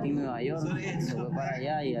nosotros estaba aquí en Nueva York, se fue para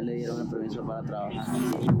allá y ya le dieron el permiso para trabajar.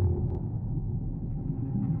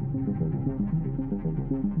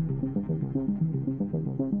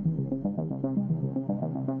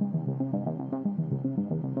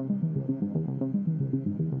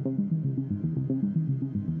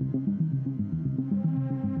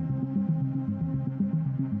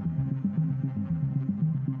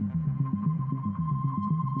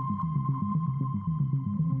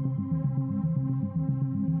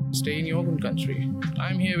 Stay in your own country.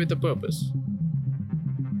 I'm here with a purpose.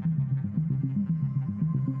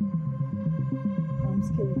 I'm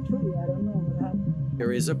scared too. I don't know what happened.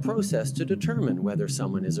 There is a process to determine whether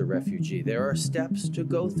someone is a refugee. There are steps to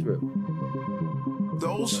go through.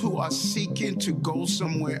 Those who are seeking to go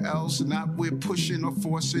somewhere else, not we're pushing or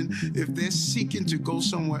forcing, if they're seeking to go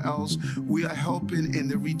somewhere else, we are helping in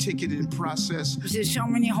the reticketing process. There's so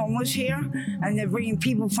many homeless here, and they're bringing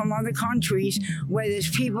people from other countries where there's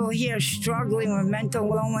people here struggling with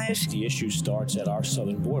mental illness. The issue starts at our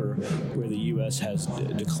southern border, where the U.S. has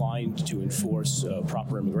declined to enforce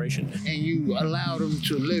proper immigration. And you allow them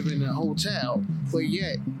to live in a hotel, but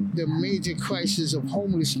yet the major crisis of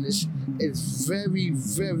homelessness is very,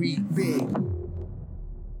 very big.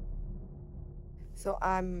 So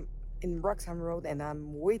I'm in Roxham Road and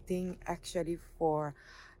I'm waiting actually for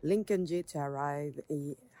Lincoln J to arrive.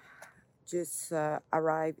 He just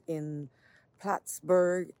arrived in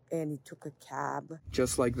Plattsburgh and he took a cab.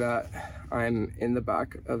 Just like that, I'm in the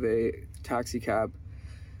back of a taxi cab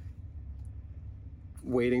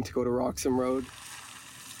waiting to go to Roxham Road.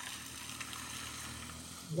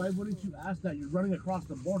 Why wouldn't you ask that? You're running across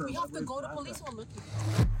the border. We have to go to police or look.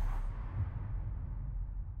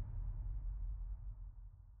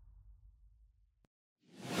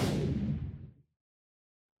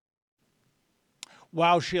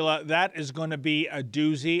 Wow, Sheila, that is going to be a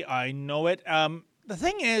doozy. I know it. The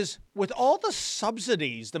thing is, with all the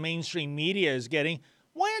subsidies the mainstream media is getting,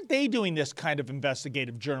 why aren't they doing this kind of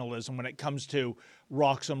investigative journalism when it comes to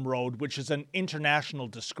Roxham Road, which is an international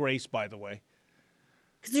disgrace, by the way?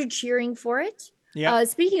 Because they're cheering for it. Yeah.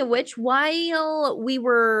 Speaking of which, while we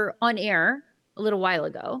were on air a little while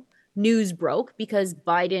ago, news broke because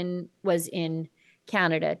Biden was in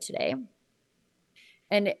Canada today.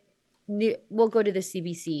 And we'll go to the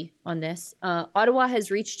CBC on this. Ottawa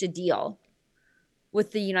has reached a deal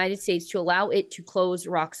with the United States to allow it to close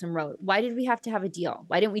Roxham Road. Why did we have to have a deal?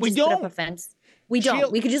 Why didn't we just put up a fence? We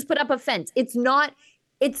don't. We could just put up a fence. It's not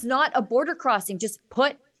a border crossing. Just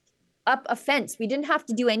put up a fence. We didn't have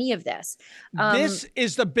to do any of this. This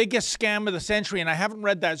is the biggest scam of the century, and I haven't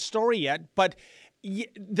read that story yet, but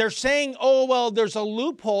they're saying, oh, well, there's a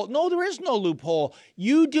loophole. No, there is no loophole.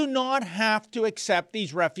 You do not have to accept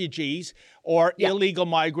these refugees or illegal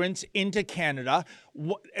migrants into Canada.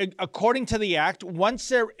 According to the act, once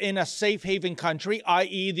they're in a safe haven country,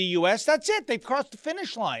 i.e. the U.S., that's it. They've crossed the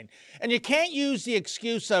finish line. And you can't use the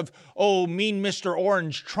excuse of, oh, mean Mr.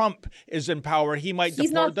 Orange Trump is in power. He might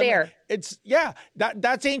deport them. He's not there.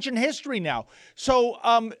 That's ancient history now. So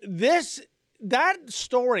that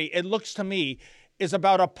story, it looks to me, is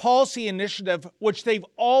about a policy initiative which they've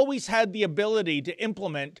always had the ability to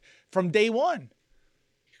implement from day one.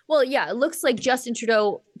 Well, yeah, it looks like Justin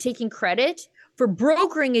Trudeau taking credit for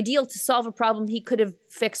brokering a deal to solve a problem he could have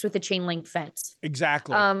fixed with a chain link fence.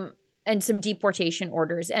 Exactly. And some deportation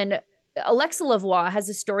orders. And Alexa Lavoie has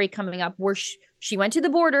a story coming up where she went to the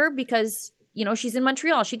border because, you know, she's in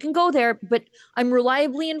Montreal. She can go there, but I'm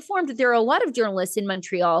reliably informed that there are a lot of journalists in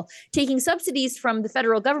Montreal taking subsidies from the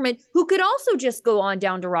federal government who could also just go on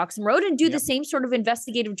down to Roxham Road and do the same sort of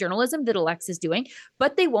investigative journalism that Alexa's doing,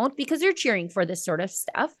 but they won't because they're cheering for this sort of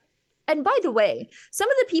stuff. And by the way, some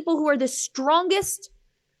of the people who are the strongest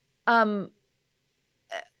in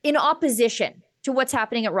opposition to what's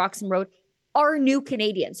happening at Roxham Road are new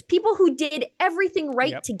Canadians, people who did everything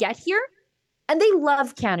right to get here. And they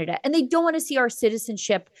love Canada and they don't want to see our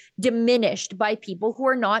citizenship diminished by people who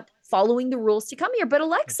are not following the rules to come here. But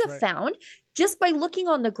Alexa found, just by looking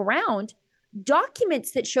on the ground,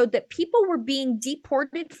 documents that showed that people were being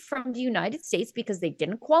deported from the United States because they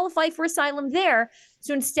didn't qualify for asylum there.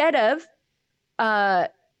 So instead of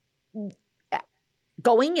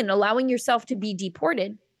going and allowing yourself to be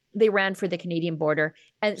deported, they ran for the Canadian border.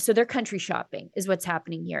 And so they're country shopping is what's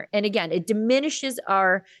happening here. And again, it diminishes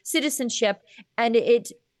our citizenship and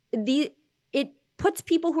it puts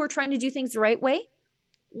people who are trying to do things the right way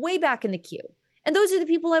back in the queue. And those are the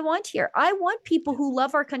people I want here. I want people who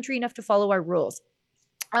love our country enough to follow our rules.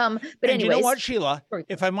 But anyways, you know what, Sheila,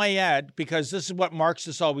 if I might add, because this is what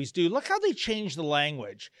Marxists always do, look how they change the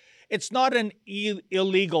language. It's not an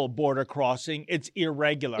illegal border crossing. It's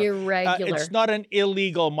irregular. It's not an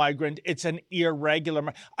illegal migrant. It's an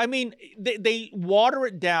irregular. I mean, they water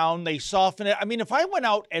it down. They soften it. I mean, if I went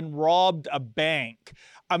out and robbed a bank,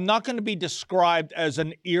 I'm not going to be described as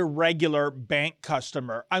an irregular bank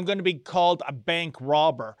customer. I'm going to be called a bank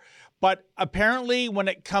robber. But apparently, when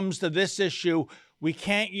it comes to this issue, we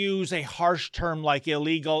can't use a harsh term like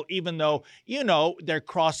illegal, even though, you know, they're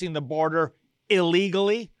crossing the border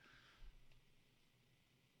illegally.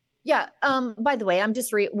 Yeah. By the way, I'm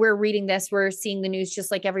just we're reading this. We're seeing the news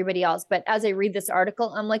just like everybody else. But as I read this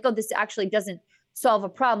article, I'm like, oh, this actually doesn't solve a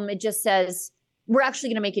problem. It just says we're actually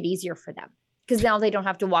going to make it easier for them because now they don't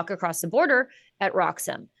have to walk across the border at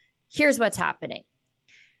Roxham. Here's what's happening.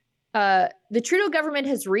 The Trudeau government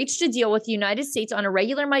has reached a deal with the United States on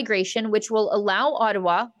irregular migration, which will allow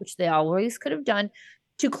Ottawa, which they always could have done,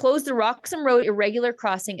 to close the Roxham Road irregular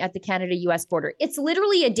crossing at the Canada-US border. It's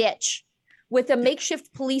literally a ditch with a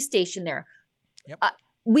makeshift police station there. Yep.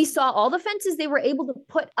 We saw all the fences they were able to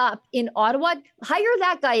put up in Ottawa. Hire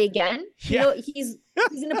that guy again. You know, he's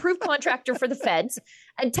an approved contractor for the feds,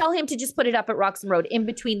 and tell him to just put it up at Roxham Road in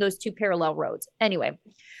between those two parallel roads. Anyway,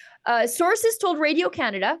 sources told Radio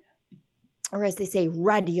Canada, or as they say,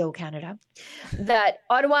 Radio Canada, that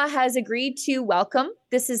Ottawa has agreed to welcome.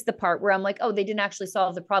 This is the part where I'm like, oh, they didn't actually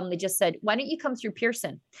solve the problem. They just said, why don't you come through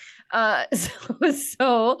Pearson?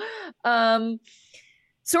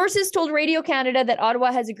 Sources told Radio Canada that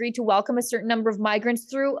Ottawa has agreed to welcome a certain number of migrants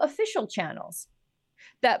through official channels.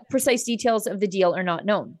 That precise details of the deal are not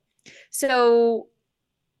known. So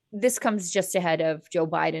this comes just ahead of Joe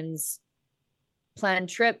Biden's planned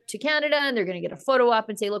trip to Canada, and they're going to get a photo op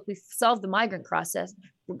and say, look, we've solved the migrant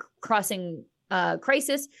crossing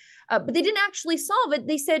crisis. But they didn't actually solve it.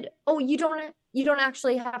 They said, oh, you don't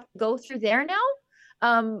actually have to go through there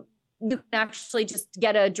now. You can actually just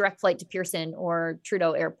get a direct flight to Pearson or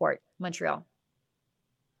Trudeau Airport, Montreal.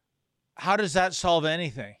 How does that solve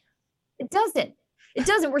anything? It doesn't.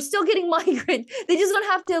 We're still getting migrants. They just don't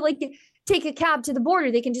have to take a cab to the border.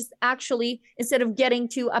 They can just actually, instead of getting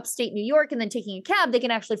to upstate New York and then taking a cab, they can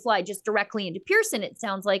actually fly just directly into Pearson, it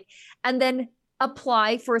sounds like, and then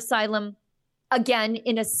apply for asylum again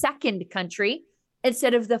in a second country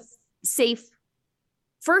instead of the safe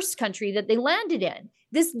first country that they landed in.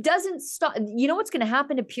 This doesn't stop. You know what's going to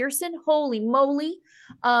happen to Pearson? Holy moly.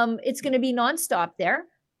 It's going to be nonstop there.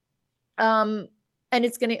 And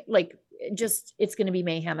it's going to it's going to be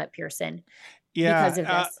mayhem at Pearson because of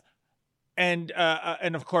this. And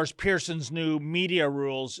of course, Pearson's new media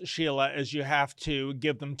rules, Sheila, is you have to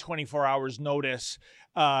give them 24 hours notice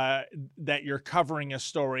that you're covering a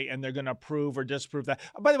story, and they're going to approve or disapprove that.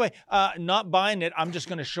 By the way, not buying it. I'm just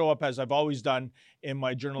going to show up as I've always done in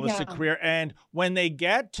my journalistic career. And when they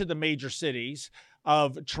get to the major cities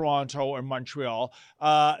of Toronto or Montreal,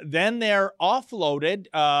 then they're offloaded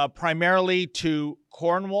primarily to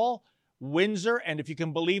Cornwall, Windsor, and if you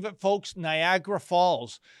can believe it, folks, Niagara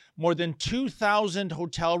Falls. More than 2,000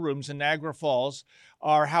 hotel rooms in Niagara Falls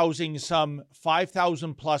are housing some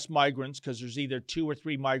 5,000 plus migrants, because there's either 2 or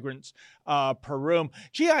 3 migrants per room.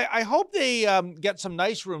 Gee, I hope they get some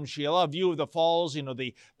nice rooms, Sheila, a view of the falls,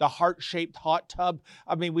 the heart-shaped hot tub.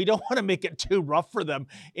 I mean, we don't want to make it too rough for them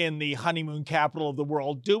in the honeymoon capital of the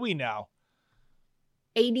world, do we now?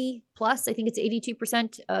 80 plus, I think it's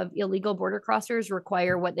 82% of illegal border crossers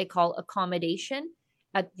require what they call accommodation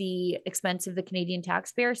at the expense of the Canadian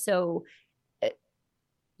taxpayer. So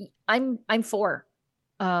I'm for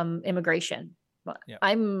immigration. Yeah.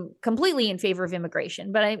 I'm completely in favor of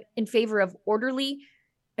immigration, but I'm in favor of orderly,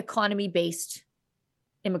 economy-based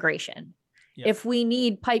immigration. Yeah. If we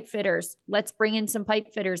need pipe fitters, let's bring in some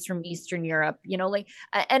pipe fitters from Eastern Europe,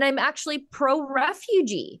 and I'm actually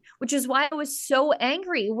pro-refugee, which is why I was so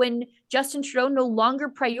angry when Justin Trudeau no longer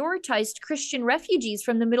prioritized Christian refugees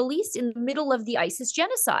from the Middle East in the middle of the ISIS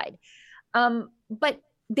genocide. But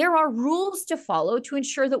there are rules to follow to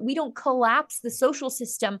ensure that we don't collapse the social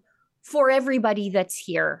system for everybody that's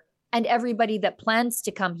here and everybody that plans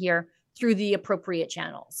to come here through the appropriate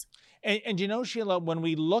channels. And Sheila, when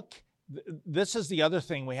we look, this is the other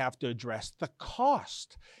thing we have to address, the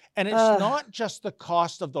cost. And it's not just the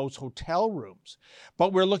cost of those hotel rooms,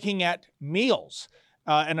 but we're looking at meals.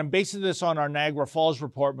 And I'm basing this on our Niagara Falls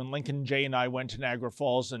report when Lincoln Jay and I went to Niagara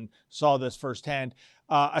Falls and saw this firsthand.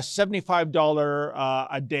 A $75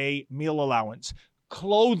 a day meal allowance,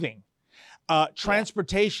 clothing,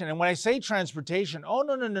 transportation. And when I say transportation,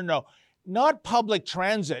 no. Not public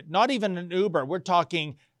transit, not even an Uber. We're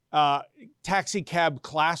talking taxi cab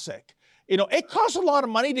classic. It costs a lot of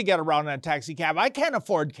money to get around in a taxi cab. I can't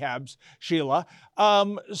afford cabs, Sheila.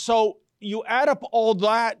 So you add up all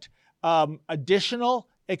that additional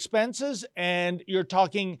expenses, and you're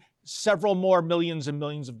talking several more millions and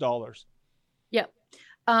millions of dollars. Yeah.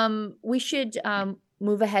 We should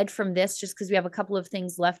move ahead from this just because we have a couple of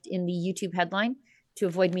things left in the YouTube headline to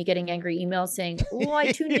avoid me getting angry emails saying, oh,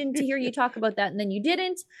 I tuned in to hear you talk about that and then you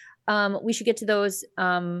didn't. We should get to those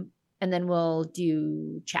and then we'll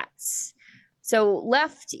do chats. So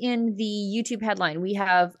left in the YouTube headline, we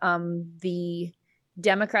have the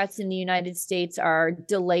Democrats in the United States are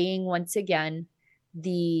delaying once again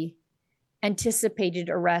the anticipated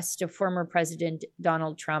arrest of former President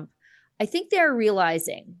Donald Trump. I think they're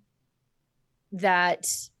realizing that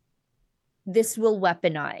this will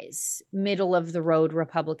weaponize middle of the road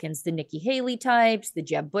Republicans, the Nikki Haley types, the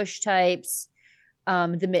Jeb Bush types,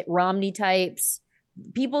 the Mitt Romney types,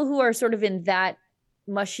 people who are sort of in that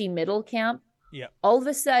mushy middle camp. Yeah. All of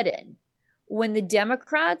a sudden, when the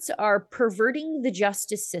Democrats are perverting the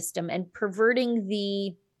justice system and perverting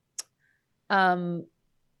the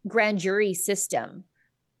grand jury system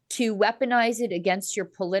to weaponize it against your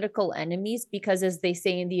political enemies, because as they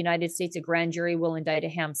say in the United States, a grand jury will indict a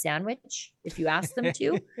ham sandwich if you ask them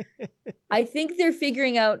to. I think they're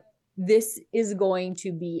figuring out this is going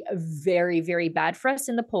to be very, very bad for us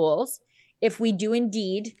in the polls if we do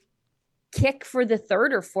indeed kick for the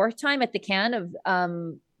third or fourth time at the can of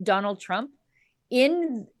Donald Trump,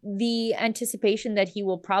 in the anticipation that he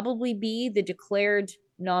will probably be the declared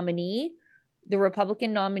nominee the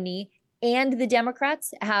Republican nominee and the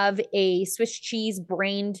Democrats have a Swiss cheese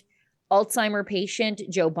brained Alzheimer patient,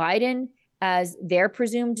 Joe Biden, as their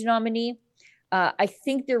presumed nominee. I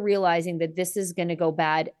think they're realizing that this is going to go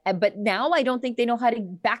bad. But now I don't think they know how to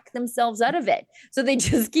back themselves out of it. So they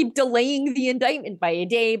just keep delaying the indictment by a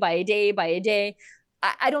day, by a day, by a day.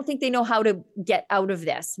 I don't think they know how to get out of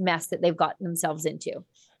this mess that they've gotten themselves into.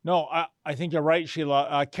 No, I think you're right,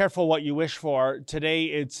 Sheila. Careful what you wish for. Today,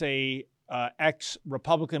 it's a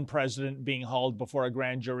ex-Republican president being hauled before a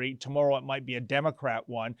grand jury. Tomorrow, it might be a Democrat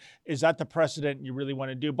one. Is that the precedent you really want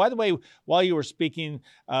to do? By the way, while you were speaking,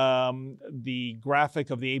 the graphic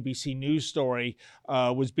of the ABC News story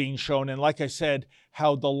was being shown. And like I said,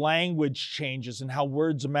 how the language changes and how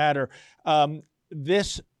words matter.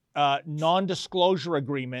 This non-disclosure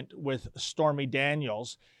agreement with Stormy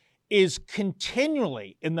Daniels is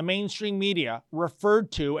continually in the mainstream media referred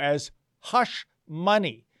to as hush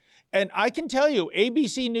money. And I can tell you,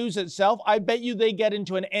 ABC News itself, I bet you they get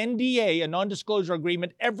into an NDA, a non-disclosure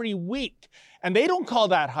agreement, every week. And they don't call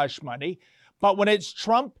that hush money. But when it's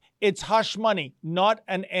Trump, it's hush money, not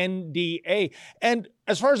an NDA. And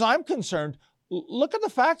as far as I'm concerned, look at the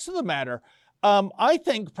facts of the matter. I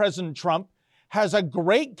think President Trump has a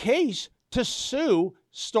great case to sue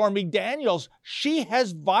Stormy Daniels. She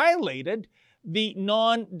has violated the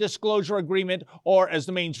non-disclosure agreement, or as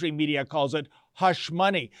the mainstream media calls it, hush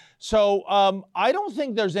money. So I don't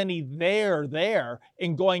think there's any there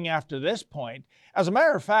in going after this point. As a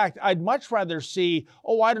matter of fact, I'd much rather see,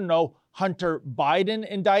 Hunter Biden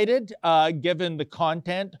indicted, given the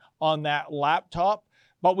content on that laptop.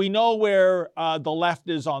 But we know where the left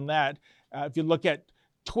is on that. If you look at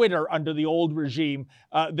Twitter under the old regime,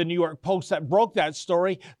 the New York Post that broke that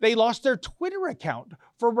story, they lost their Twitter account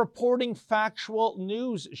for reporting factual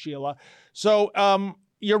news, Sheila. So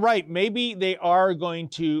you're right. Maybe they are going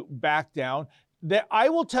to back down. I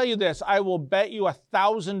will tell you this. I will bet you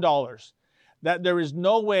 $1,000 that there is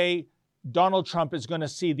no way Donald Trump is going to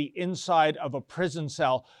see the inside of a prison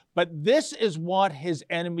cell. But this is what his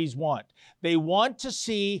enemies want. They want to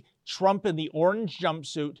see Trump in the orange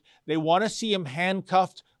jumpsuit. They want to see him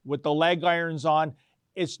handcuffed with the leg irons on.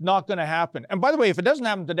 It's not going to happen. And by the way, if it doesn't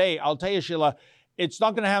happen today, I'll tell you, Sheila, it's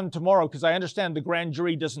not going to happen tomorrow, because I understand the grand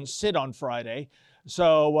jury doesn't sit on Friday.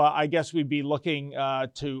 So I guess we'd be looking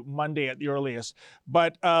to Monday at the earliest.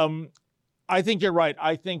 But I think you're right.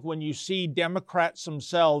 I think when you see Democrats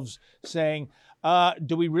themselves saying,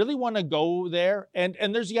 do we really want to go there? And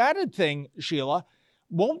there's the added thing, Sheila.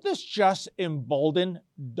 Won't this just embolden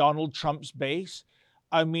Donald Trump's base?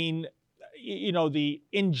 I mean, the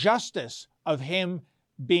injustice of him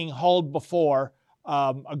being hauled before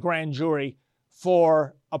a grand jury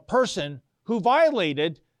for a person who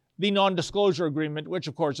violated the non-disclosure agreement, which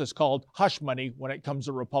of course is called hush money when it comes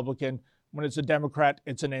to Republican. When it's a Democrat,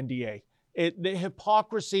 it's an NDA. The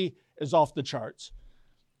hypocrisy is off the charts.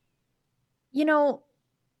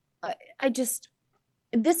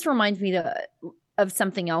 This reminds me of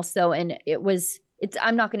something else, though, and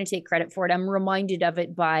I'm not going to take credit for it. I'm reminded of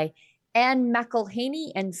it by Anne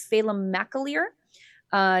McElhaney and Phelim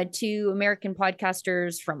McAleer, two American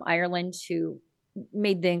podcasters from Ireland who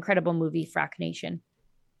made the incredible movie Frack Nation.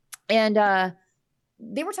 And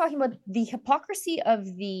they were talking about the hypocrisy of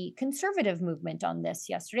the conservative movement on this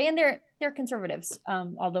yesterday. And they're conservatives,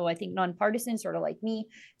 although I think nonpartisan, sort of like me.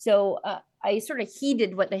 So I sort of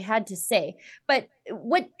heeded what they had to say. But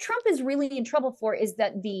what Trump is really in trouble for is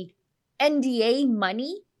that the NDA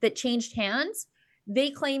money that changed hands, they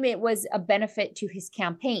claim it was a benefit to his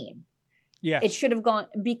campaign. Yes. It should have gone,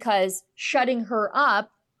 because shutting her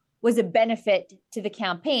up was a benefit to the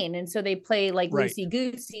campaign. And so they play like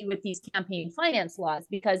loosey-goosey with these campaign finance laws,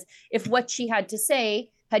 because if what she had to say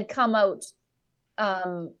had come out,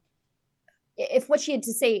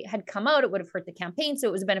 it would have hurt the campaign. So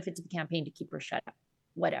it was a benefit to the campaign to keep her shut up.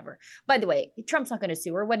 Whatever. By the way, Trump's not going to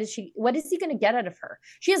sue her. What is he going to get out of her?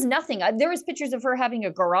 She has nothing. There was pictures of her having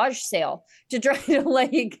a garage sale to try to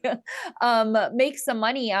make some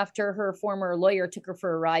money after her former lawyer took her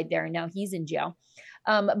for a ride there, and now he's in jail.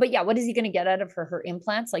 But yeah, what is he going to get out of her? Her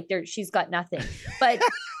implants? She's got nothing. But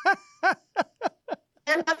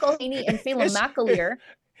Anne McElhaney and Phelim McAleer.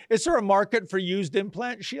 Is there a market for used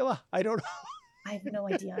implants, Sheila? I don't know. I have no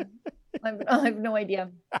idea. I have no idea.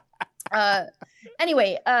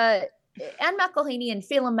 Anyway, Anne McElhaney and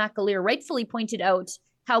Phelim McAleer rightfully pointed out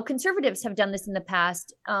how conservatives have done this in the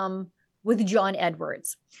past with John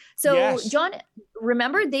Edwards. So yes. John,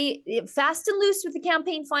 remember, they fast and loose with the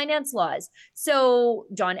campaign finance laws. So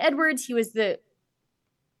John Edwards, he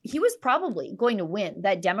was probably going to win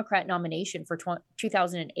that Democrat nomination for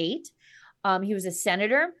 2008. He was a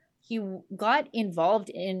senator. he got involved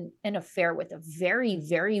in an affair with a very,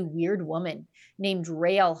 very weird woman named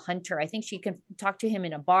Rael Hunter. I think she could talk to him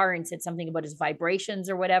in a bar and said something about his vibrations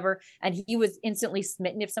or whatever. And he was instantly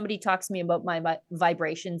smitten. If somebody talks to me about my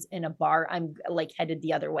vibrations in a bar, I'm like headed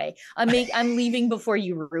the other way. I'm leaving before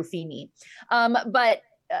you roofie me.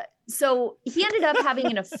 So he ended up having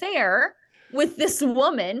an affair with this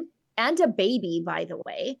woman and a baby, by the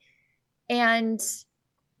way. And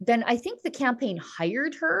then I think the campaign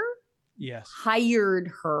hired her. Yes.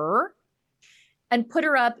 Hired her and put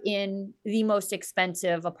her up in the most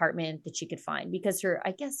expensive apartment that she could find because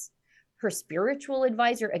her spiritual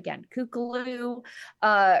advisor, again, kookaloo,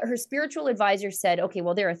 her spiritual advisor said, okay,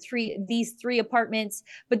 well, there are these three apartments,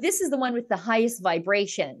 but this is the one with the highest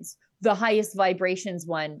vibrations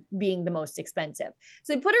one being the most expensive.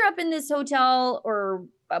 So they put her up in this hotel or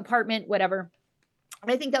apartment, whatever.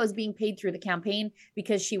 And I think that was being paid through the campaign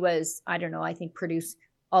because she was, I don't know, I think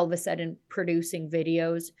all of a sudden producing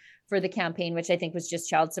videos for the campaign, which I think was just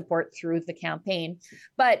child support through the campaign.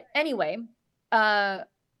 But anyway,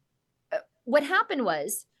 what happened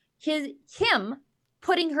was him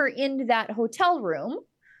putting her in that hotel room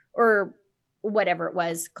or whatever it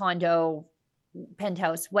was, condo,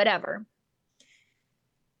 penthouse, whatever.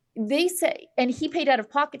 They say, and he paid out of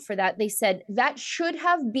pocket for that. They said that should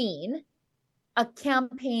have been a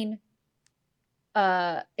campaign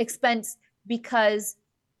expense because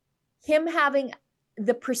him having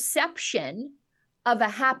the perception of a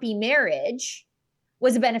happy marriage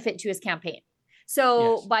was a benefit to his campaign.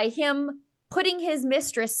 So yes, by him putting his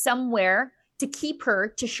mistress somewhere to keep her,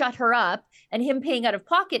 to shut her up, and him paying out of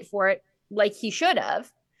pocket for it like he should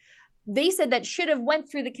have, they said that should have went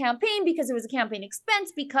through the campaign because it was a campaign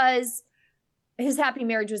expense because his happy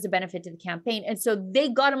marriage was a benefit to the campaign. And so they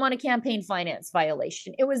got him on a campaign finance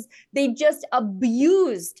violation. They just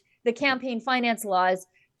abused the campaign finance laws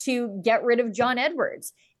to get rid of John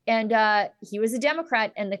Edwards. And he was a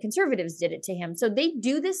Democrat and the conservatives did it to him. So they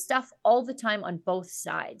do this stuff all the time on both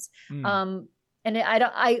sides. And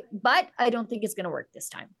I don't think it's going to work this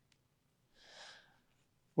time.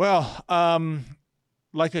 Well,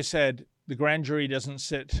 like I said, the grand jury doesn't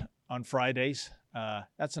sit on Fridays.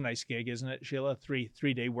 That's a nice gig, isn't it, Sheila?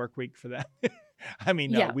 Three-day work week for that. I mean,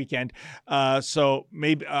 yeah. Weekend. So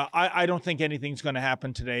maybe I don't think anything's going to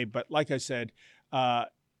happen today. But like I said,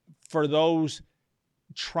 for those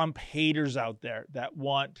Trump haters out there that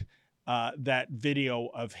want that video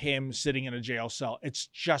of him sitting in a jail cell, it's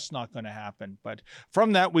just not going to happen. But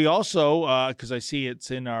from that, we also, because I see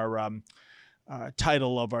it's in our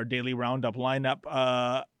title of our daily Roundup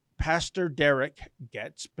lineup, Pastor Derek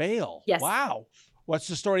gets bail. Yes. Wow. What's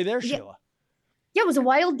the story there, Sheila? Yeah, it was a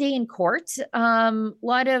wild day in court. A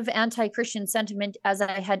lot of anti-Christian sentiment, as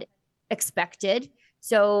I had expected.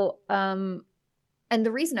 So, and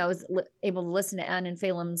the reason I was able to listen to Ann and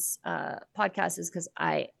Phelan's podcast is because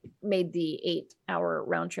I made the 8-hour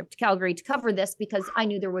round trip to Calgary to cover this because I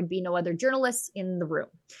knew there would be no other journalists in the room.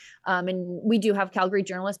 And we do have Calgary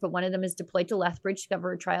journalists, but one of them is deployed to Lethbridge to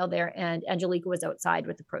cover a trial there. And Angelica was outside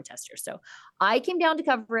with the protesters. So I came down to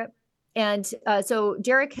cover it. And so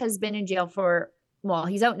Derek has been in jail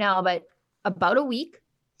he's out now, but about a week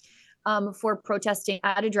for protesting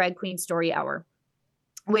at a drag queen story hour,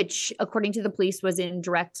 which according to the police was in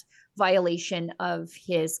direct violation of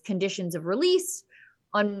his conditions of release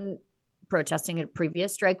on protesting at a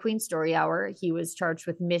previous drag queen story hour. He was charged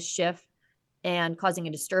with mischief and causing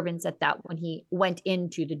a disturbance at that when he went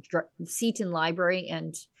into the Seton Library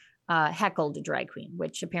and heckled a drag queen,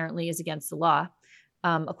 which apparently is against the law,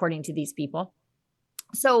 according to these people.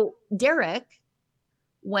 So Derek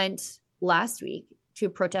went last week to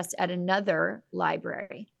protest at another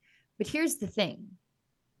library. But here's the thing.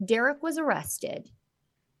 Derek was arrested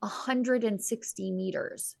 160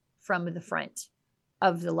 meters from the front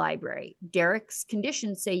of the library. Derek's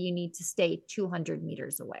conditions say you need to stay 200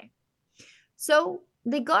 meters away. So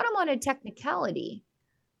they got him on a technicality,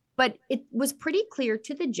 but it was pretty clear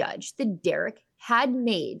to the judge that Derek had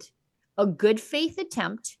made a good faith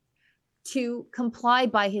attempt to comply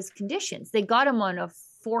by his conditions. They got him on a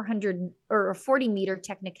 400 or a 40 meter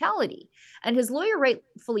technicality. And his lawyer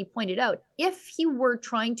rightfully pointed out, if he were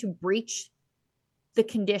trying to breach the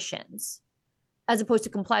conditions, as opposed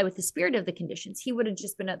to comply with the spirit of the conditions, he would have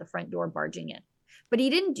just been at the front door barging in. But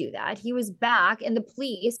he didn't do that. He was back, and the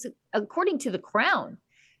police, according to the Crown,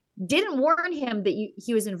 didn't warn him that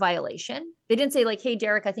he was in violation. They didn't say like, hey,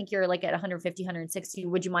 Derek, I think you're like at 150, 160.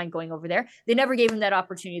 Would you mind going over there? They never gave him that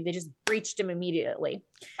opportunity. They just breached him immediately.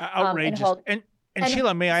 Outrageous. And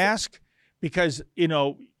Sheila, may I ask, because,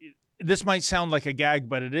 this might sound like a gag,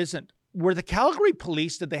 but it isn't. were the Calgary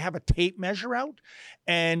police, did they have a tape measure out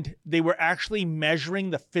and they were actually measuring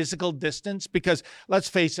the physical distance? Because let's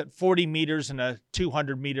face it, 40 meters in a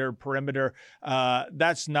 200-meter perimeter,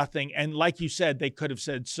 that's nothing. And like you said, they could have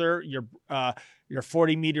said, sir, you're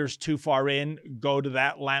 40 meters too far in, go to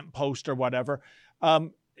that lamppost or whatever.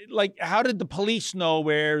 Like, how did the police know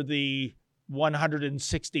where the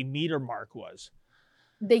 160-meter mark was?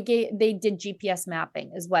 They did GPS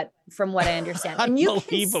mapping from what I understand. And you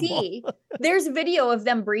can see there's video of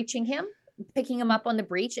them breaching him, picking him up on the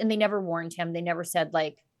breach, and they never warned him. They never said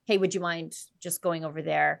like, hey, would you mind just going over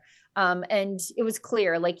there? And it was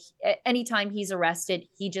clear, like anytime he's arrested,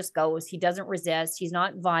 he just goes, he doesn't resist. He's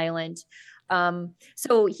not violent.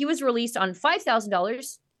 So he was released on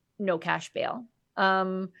 $5,000, no cash bail.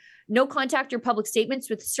 No contact or public statements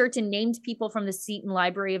with certain named people from the Seton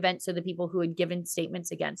Library event, so the people who had given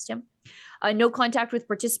statements against him. No contact with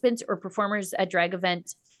participants or performers at drag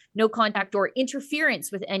event. No contact or interference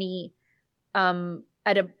with anyone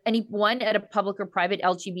at a public or private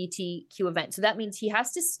LGBTQ event. So that means he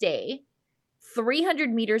has to stay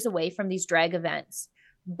 300 meters away from these drag events.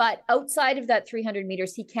 But outside of that 300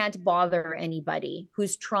 meters, he can't bother anybody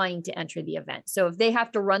who's trying to enter the event. So if they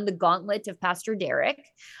have to run the gauntlet of Pastor Derek,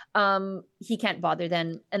 he can't bother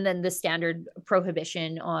them. And then the standard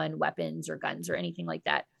prohibition on weapons or guns or anything like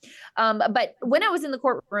that. But when I was in the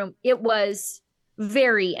courtroom, it was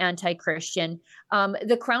very anti-Christian.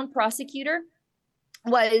 The Crown prosecutor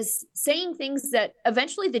was saying things that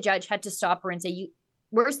eventually the judge had to stop her and say,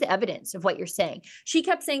 where's the evidence of what you're saying? She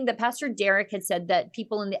kept saying that Pastor Derek had said that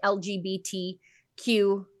people in the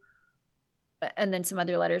LGBTQ and then some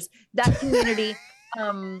other letters, that community,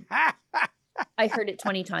 I heard it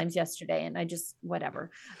 20 times yesterday and I just,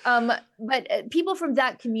 whatever. But people from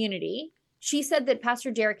that community, she said that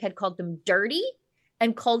Pastor Derek had called them dirty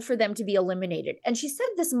and called for them to be eliminated. And she said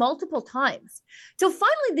this multiple times. So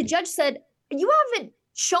finally the judge said, you haven't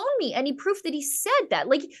shown me any proof that he said that.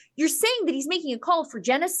 Like, you're saying that he's making a call for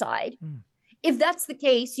genocide. If that's the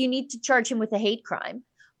case, you need to charge him with a hate crime.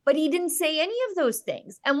 But he didn't say any of those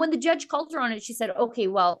things. And when the judge called her on it, she said, okay,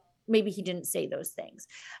 well, maybe he didn't say those things.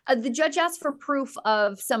 The judge asked for proof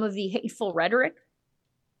of some of the hateful rhetoric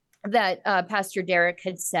that Pastor Derek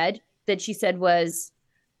had said, that she said was,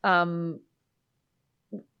 I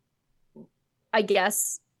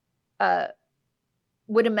guess,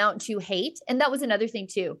 would amount to hate. And that was another thing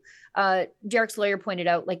too. Derek's lawyer pointed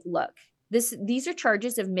out, like, look, these are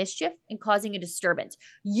charges of mischief and causing a disturbance.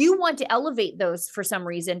 You want to elevate those for some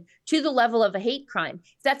reason to the level of a hate crime.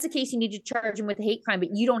 If that's the case, you need to charge him with a hate crime,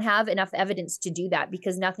 but you don't have enough evidence to do that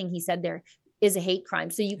because nothing he said there is a hate crime.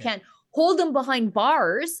 So you can't hold him behind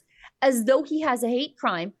bars as though he has a hate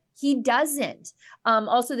crime. He doesn't.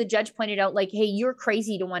 Also, the judge pointed out, like, hey, you're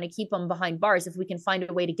crazy to want to keep him behind bars if we can find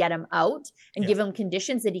a way to get him out and give him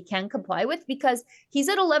conditions that he can comply with, because he's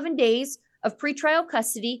at 11 days of pretrial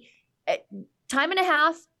custody. Time and a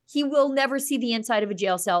half, he will never see the inside of a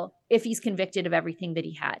jail cell if he's convicted of everything that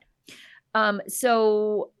he had. I'm just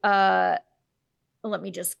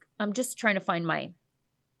trying to find my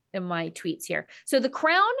tweets here. So the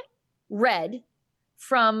Crown read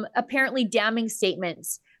from apparently damning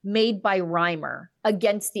statements made by Reimer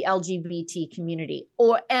against the LGBT community.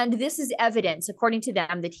 And this is evidence, according to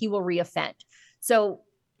them, that he will reoffend. So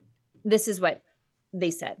this is what they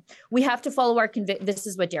said. We have to follow our this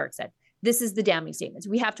is what Derek said. This is the damning statements.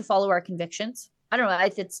 We have to follow our convictions. I don't know.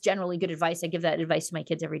 It's generally good advice. I give that advice to my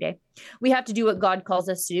kids every day. We have to do what God calls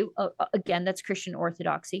us to do. Again, that's Christian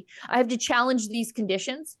orthodoxy. I have to challenge these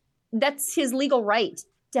conditions. That's his legal right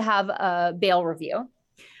to have a bail review.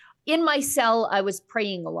 In my cell, I was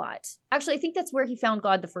praying a lot. Actually, I think that's where he found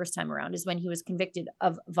God the first time around, is when he was convicted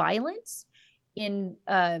of violence in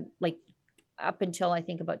like up until I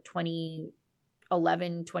think about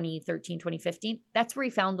 2011, 2013, 2015. That's where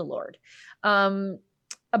he found the Lord.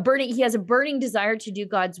 He has a burning desire to do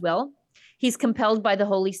God's will. He's compelled by the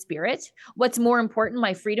Holy Spirit. What's more important,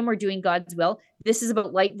 my freedom or doing God's will? This is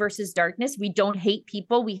about light versus darkness. We don't hate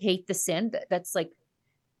people. We hate the sin. That's like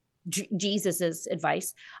Jesus's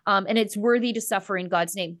advice. And it's worthy to suffer in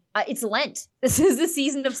God's name. It's Lent. This is the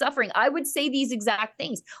season of suffering. I would say these exact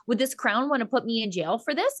things. Would this Crown want to put me in jail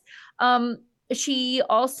for this? She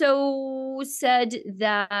also said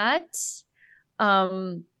that,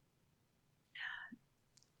 let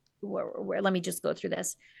me just go through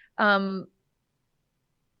this.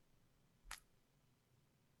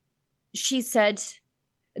 She said,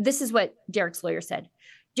 this is what Derek's lawyer said.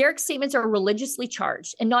 Derek's statements are religiously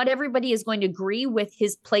charged, and not everybody is going to agree with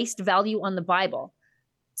his placed value on the Bible.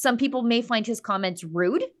 Some people may find his comments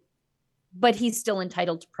rude, but he's still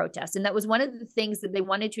entitled to protest. And that was one of the things that they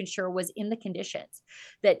wanted to ensure was in the conditions,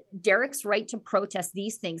 that Derek's right to protest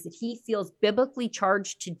these things that he feels biblically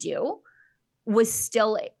charged to do was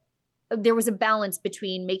still, there was a balance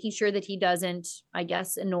between making sure that he doesn't, I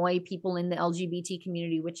guess, annoy people in the LGBT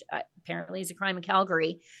community, which apparently is a crime in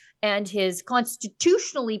Calgary, and his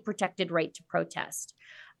constitutionally protected right to protest.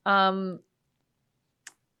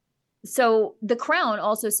 So the Crown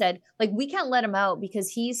also said, like, we can't let him out because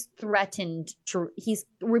he's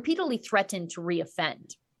repeatedly threatened to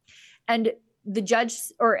reoffend. And the judge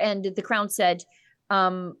and the Crown said,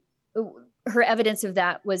 her evidence of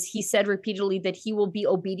that was he said repeatedly that he will be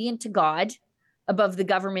obedient to God above the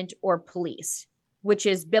government or police, which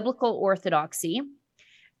is biblical orthodoxy.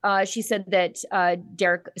 She said that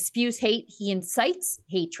Derek spews hate. He incites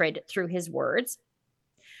hatred through his words.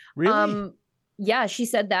 Really? Yeah, she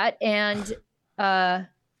said that. And there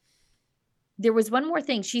was one more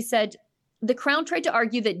thing. She said the Crown tried to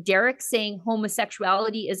argue that Derek saying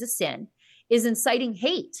homosexuality is a sin is inciting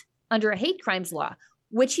hate under a hate crimes law,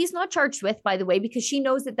 which he's not charged with, by the way, because she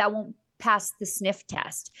knows that that won't pass the sniff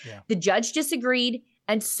test. Yeah. The judge disagreed,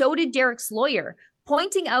 and so did Derek's lawyer,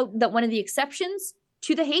 pointing out that one of the exceptions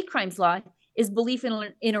to the hate crimes law is belief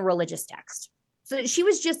in a religious text. So she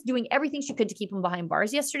was just doing everything she could to keep him behind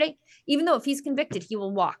bars yesterday, even though if he's convicted, he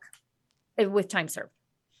will walk with time served.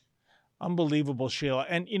 Unbelievable, Sheila.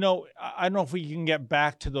 And, I don't know if we can get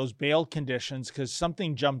back to those bail conditions because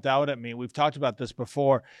something jumped out at me. We've talked about this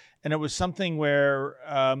before, and it was something where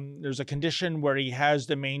there's a condition where he has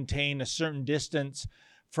to maintain a certain distance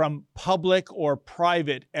from public or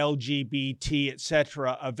private LGBT,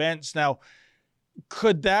 etc. events. Now,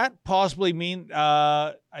 could that possibly mean,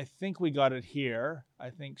 I think we got it here.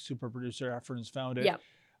 I think super producer Efren's found it. Yeah.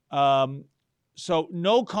 So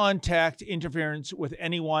no contact interference with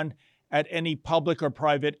anyone at any public or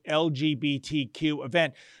private LGBTQ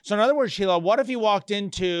event. So in other words, Sheila, what if you walked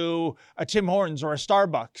into a Tim Hortons or a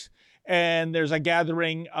Starbucks and there's a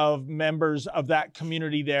gathering of members of that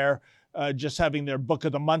community there, just having their book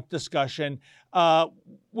of the month discussion?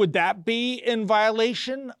 Would that be in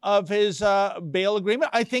violation of his bail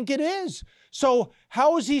agreement? I think it is. So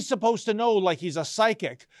how is he supposed to know, like he's a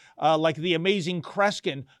psychic, like the amazing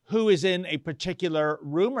Kreskin, who is in a particular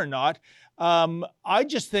room or not? I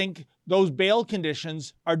just think those bail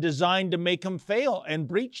conditions are designed to make him fail and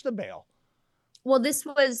breach the bail. Well, this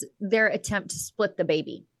was their attempt to split the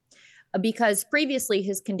baby, because previously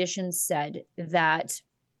his conditions said that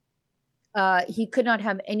he could not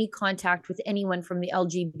have any contact with anyone from the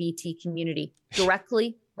LGBT community,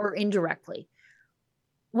 directly or indirectly.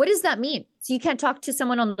 What does that mean? So you can't talk to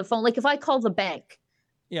someone on the phone. Like if I call the bank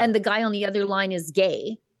and the guy on the other line is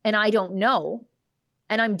gay and I don't know,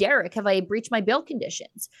 and I'm Derek, have I breached my bail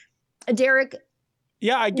conditions? Derek,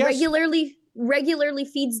 I guess regularly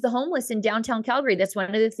feeds the homeless in downtown Calgary. That's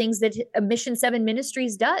one of the things that Mission 7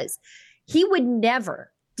 Ministries does. He would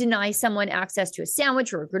never deny someone access to a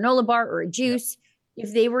sandwich or a granola bar or a juice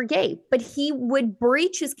if they were gay, but he would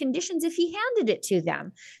breach his conditions if he handed it to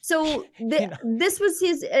them. So this was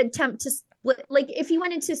his attempt to split. Like if he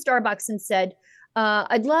went into Starbucks and said,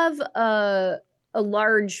 I'd love a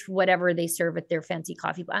large whatever they serve at their fancy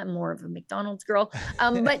coffee. I'm more of a McDonald's girl.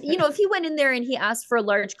 But if he went in there and he asked for a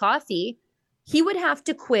large coffee, he would have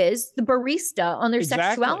to quiz the barista on their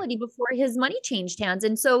sexuality before his money changed hands.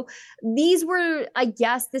 And so these were, I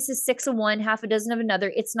guess, this is 6 of one, half a dozen of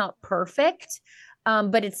another. It's not perfect,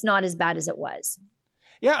 but it's not as bad as it was.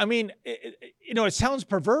 Yeah, I mean, it sounds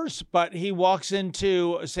perverse, but he walks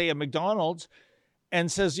into, say, a McDonald's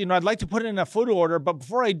and says, I'd like to put in a food order, but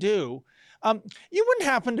before I do, you wouldn't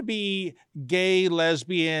happen to be gay,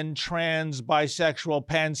 lesbian, trans, bisexual,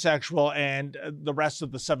 pansexual, and the rest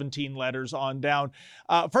of the 17 letters on down.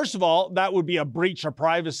 First of all, that would be a breach of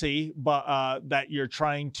privacy that you're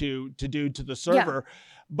trying to do to the server. Yeah.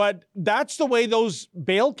 But that's the way those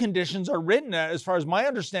bail conditions are written, as far as my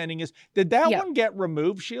understanding is. Did that one get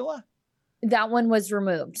removed, Sheila? That one was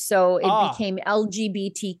removed. So it became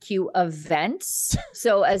LGBTQ events.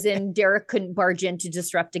 So as in Derek couldn't barge in to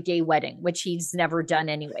disrupt a gay wedding, which he's never done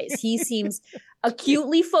anyways. He seems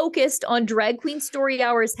acutely focused on drag queen story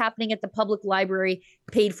hours happening at the public library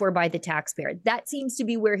paid for by the taxpayer. That seems to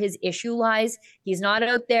be where his issue lies. He's not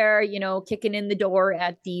out there, kicking in the door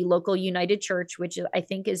at the local United Church, which I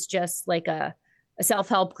think is just like a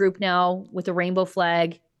self-help group now with a rainbow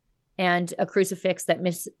flag and a crucifix that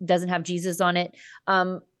doesn't have Jesus on it.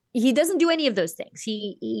 He doesn't do any of those things.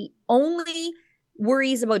 He only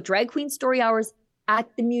worries about drag queen story hours at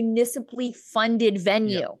the municipally funded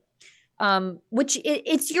venue. which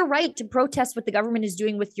it's your right to protest what the government is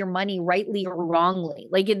doing with your money, rightly or wrongly.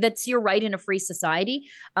 Like that's your right in a free society.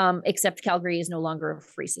 Except Calgary is no longer a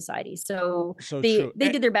free society. So they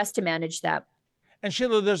did their best to manage that. And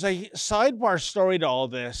Sheila, there's a sidebar story to all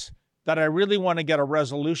this that I really want to get a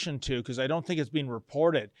resolution to because I don't think it's been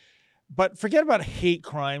reported. But forget about hate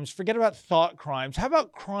crimes, forget about thought crimes. How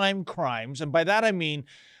about crimes? And by that I mean,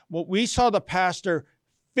 what we saw the pastor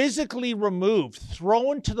physically removed,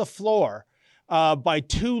 thrown to the floor by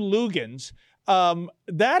two Lugans.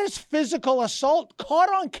 That is physical assault caught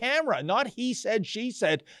on camera, not he said, she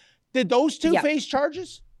said. Did those two face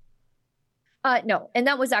charges? No, and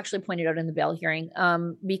that was actually pointed out in the bail hearing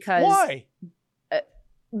because why?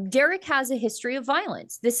 Derek has a history of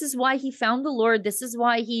violence. This is why he found the Lord. This is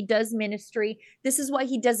why he does ministry. This is why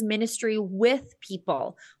he does ministry with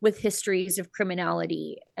people with histories of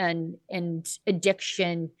criminality and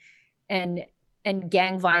addiction and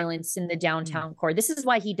gang violence in the downtown core. This is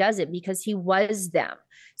why he does it, because he was them.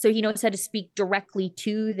 So he knows how to speak directly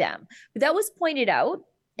to them. But that was pointed out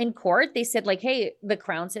in court. They said like, hey, the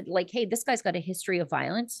Crown said like, hey, this guy's got a history of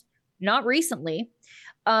violence. Not recently.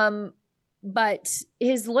 But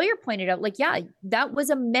his lawyer pointed out, like, yeah, that was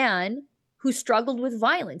a man who struggled with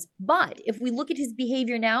violence. But if we look at his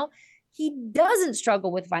behavior now, he doesn't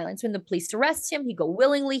struggle with violence. When the police arrest him, he go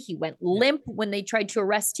willingly. He went limp when they tried to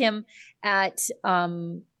arrest him at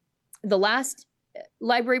the last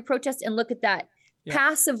library protest. And look at that. Yeah.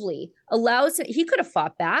 Passively allows him. He could have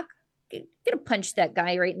fought back. He could have punched that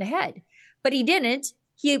guy right in the head. But he didn't.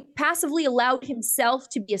 He passively allowed himself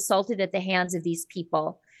to be assaulted at the hands of these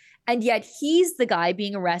people. And yet he's the guy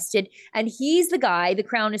being arrested. And he's the guy the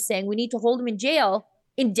Crown is saying we need to hold him in jail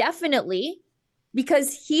indefinitely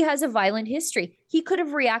because he has a violent history. He could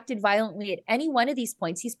have reacted violently at any one of these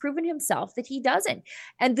points. He's proven himself that he doesn't.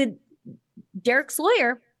 And Derek's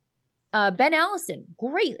lawyer, Ben Allison,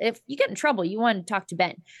 great. If you get in trouble, you want to talk to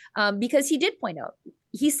Ben because he did point out,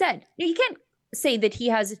 he said, you can't say that he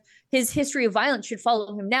has his history of violence should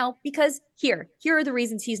follow him now because here are the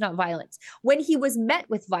reasons he's not violent. When he was met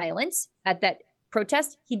with violence at that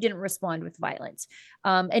protest, he didn't respond with violence.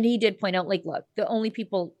 And he did point out, like, look, the only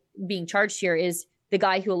people being charged here is the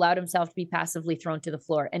guy who allowed himself to be passively thrown to the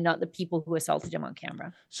floor and not the people who assaulted him on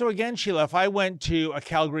camera. So again, Sheila, if I went to a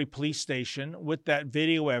Calgary police station with that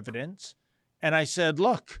video evidence and I said,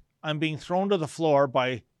 look, I'm being thrown to the floor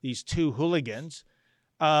by these two hooligans.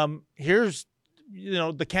 Here's,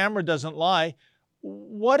 the camera doesn't lie.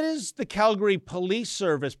 What is the Calgary Police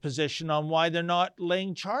Service position on why they're not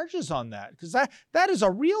laying charges on that? Because that is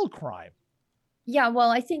a real crime. Yeah,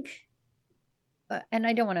 well, I think, and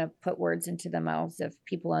I don't want to put words into the mouths of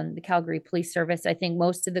people on the Calgary Police Service. I think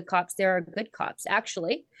most of the cops there are good cops.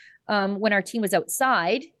 Actually, when our team was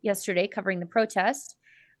outside yesterday covering the protest,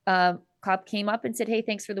 cop came up and said, hey,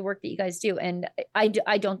 thanks for the work that you guys do. And I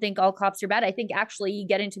don't think all cops are bad. I think actually you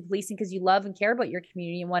get into policing because you love and care about your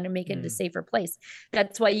community and want to make it a safer place.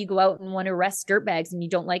 That's why you go out and want to arrest dirtbags, and you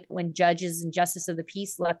don't like when judges and justice of the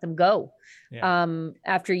peace let them go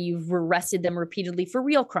after you've arrested them repeatedly for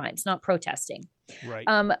real crimes, not protesting. Right.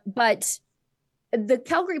 But the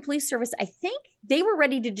Calgary Police Service, I think they were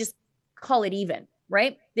ready to just call it even,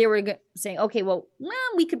 right? They were saying, okay, well,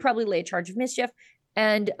 we could probably lay a charge of mischief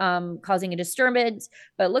and causing a disturbance,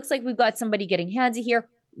 but it looks like we've got somebody getting handsy here.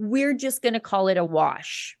 We're just going to call it a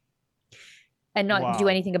wash and not do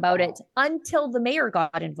anything about it until the mayor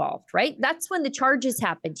got involved, right? That's when the charges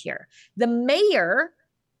happened here. The mayor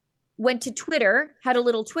went to Twitter, had a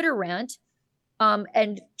little Twitter rant,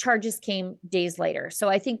 and charges came days later. So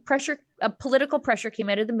I think political pressure came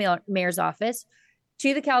out of the mayor's office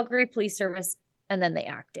to the Calgary Police Service, and then they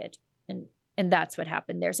acted. And that's what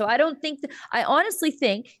happened there. So I honestly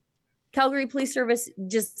think Calgary Police Service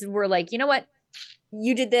just were like, you know what?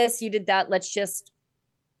 You did this, you did that. Let's just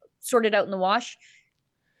sort it out in the wash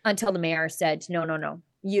until the mayor said, no.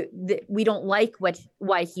 We don't like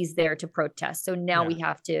why he's there to protest. So now we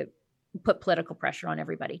have to put political pressure on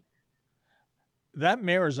everybody. That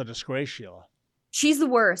mayor is a disgrace, Sheila. She's the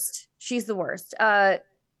worst.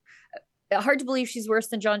 Hard to believe she's worse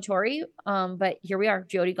than John Tory, but here we are,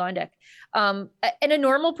 Jyoti Gondek. And a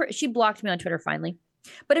normal, she blocked me on Twitter finally,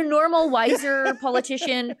 but a normal, wiser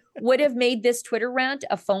politician would have made this Twitter rant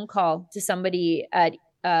a phone call to somebody at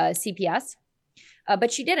CPS,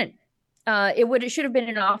 but she didn't. It should have been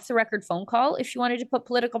an off-the-record phone call if she wanted to put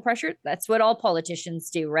political pressure. That's what all politicians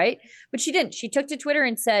do, right? But she didn't. She took to Twitter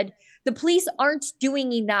and said, the police aren't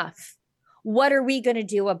doing enough. What are we going to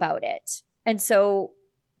do about it? And so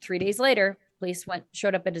 3 days later, police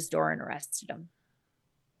showed up at his door and arrested him.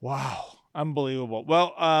 Wow. Unbelievable.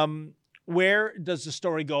 Well, where does the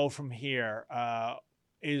story go from here?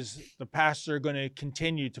 Is the pastor going to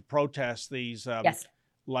continue to protest these Yes.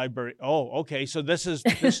 library? Oh, okay. So this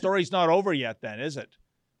story's not over yet then, is it?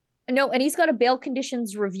 No, and he's got a bail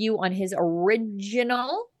conditions review on his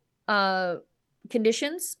original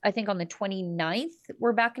conditions. I think on the 29th,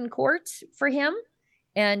 we're back in court for him.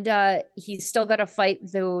 And he's still got to fight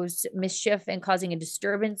those mischief and causing a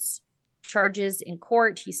disturbance charges in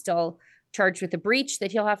court. He's still charged with a breach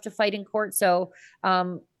that he'll have to fight in court. So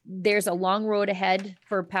there's a long road ahead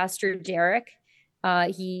for Pastor Derek.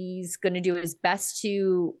 He's going to do his best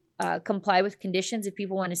to comply with conditions. If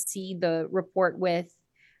people want to see the report with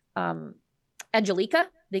Angelica,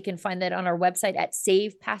 they can find that on our website at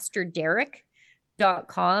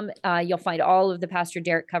savepastorderek.com. You'll find all of the Pastor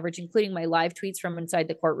Derek coverage, including my live tweets from inside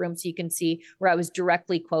the courtroom. So you can see where I was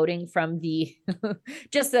directly quoting from the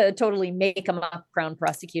just a totally make him up Crown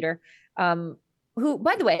prosecutor, who,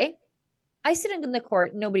 by the way, I sit in the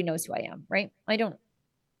court. Nobody knows who I am, right? I don't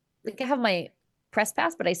I have my press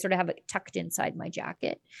pass, but I sort of have it tucked inside my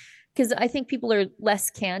jacket because I think people are less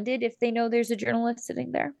candid if they know there's a journalist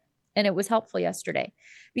sitting there. And it was helpful yesterday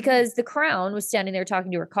because the Crown was standing there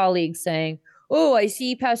talking to her colleagues saying, oh, I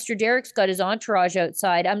see Pastor Derek's got his entourage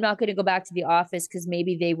outside. I'm not going to go back to the office because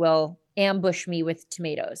maybe they will ambush me with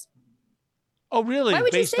tomatoes. Oh, really? Why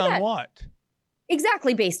would Based you say on that? what?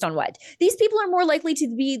 Exactly. Based on what? These people are more likely to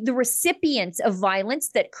be the recipients of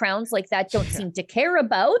violence that crowns like that don't seem to care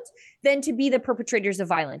about than to be the perpetrators of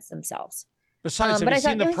violence themselves. Besides,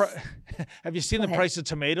 have you seen the price of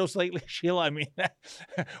tomatoes lately, Sheila? I mean,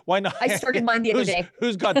 why not? I started mine the other day.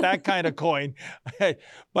 Who's got that kind of coin?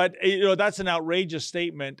 But, that's an outrageous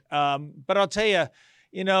statement. But I'll tell you,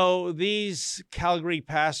 these Calgary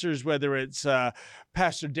pastors, whether it's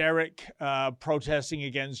Pastor Derek protesting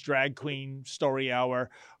against Drag Queen Story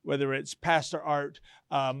Hour, whether it's Pastor Art,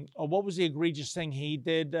 what was the egregious thing he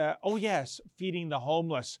did? Feeding the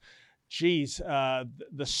homeless. Geez,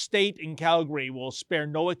 the state in Calgary will spare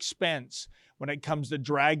no expense when it comes to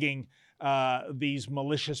dragging these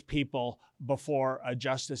malicious people before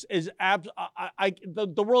justice.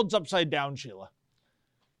 The world's upside down, Sheila.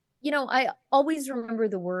 I always remember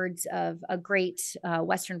the words of a great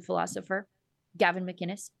Western philosopher, Gavin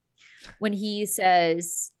McInnes, when he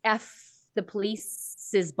says, F the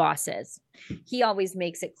police's bosses. He always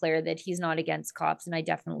makes it clear that he's not against cops, and I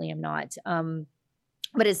definitely am not.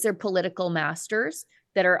 But it's their political masters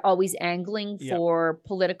that are always angling for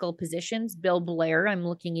political positions. Bill Blair, I'm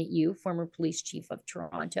looking at you, former police chief of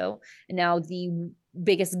Toronto, and now the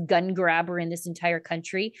biggest gun grabber in this entire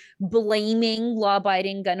country, blaming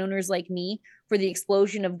law-abiding gun owners like me for the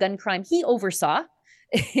explosion of gun crime he oversaw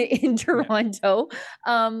in Toronto.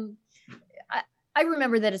 I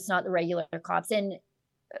remember that it's not the regular cops. And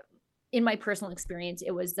in my personal experience,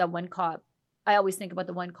 it was the one cop. I always think about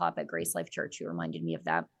the one cop at Grace Life Church who reminded me of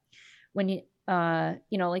that. When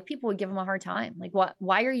people would give him a hard time. Like,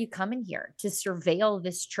 why are you coming here to surveil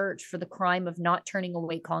this church for the crime of not turning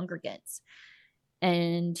away congregants?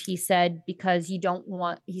 And he said, because you don't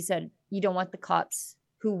want the cops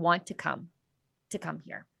who want to come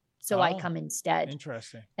here. So I come instead.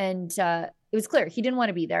 Interesting. And it was clear he didn't want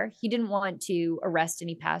to be there. He didn't want to arrest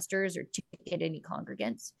any pastors or ticket any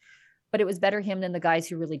congregants. But it was better him than the guys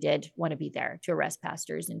who really did want to be there to arrest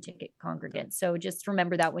pastors and ticket congregants. So just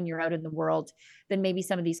remember that when you're out in the world, then maybe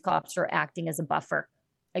some of these cops are acting as a buffer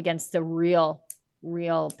against the real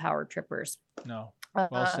power trippers. No,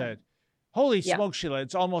 well said. Holy smoke, Sheila.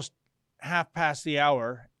 It's almost 1:30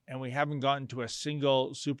 hour and we haven't gotten to a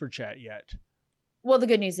single super chat yet. Well, the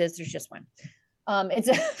good news is there's just one. It's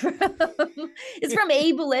from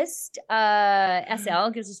Ableist SL,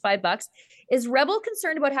 gives us $5. Is Rebel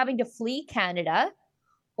concerned about having to flee Canada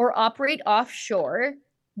or operate offshore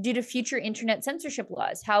due to future internet censorship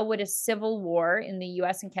laws? How would a civil war in the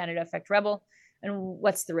US and Canada affect Rebel? And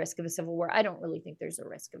what's the risk of a civil war? I don't really think there's a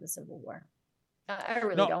risk of a civil war. I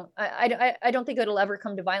really don't. I don't think it'll ever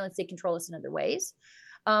come to violence. They control us in other ways.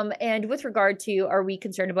 And with regard to, are we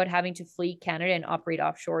concerned about having to flee Canada and operate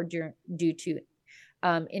offshore due to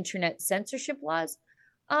internet censorship laws?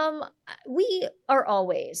 We are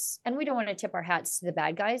always, and we don't want to tip our hats to the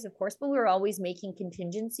bad guys, of course, but we're always making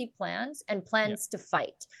contingency plans and plans to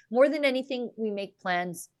fight. More than anything, we make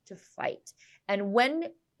plans to fight. And when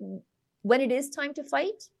it is time to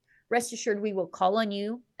fight, rest assured we will call on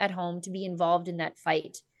you at home to be involved in that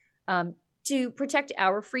fight, to protect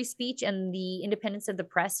our free speech and the independence of the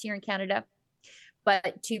press here in Canada,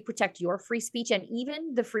 but to protect your free speech and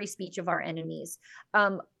even the free speech of our enemies.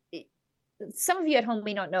 Some of you at home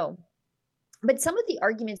may not know, but some of the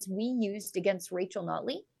arguments we used against Rachel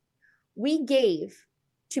Notley, we gave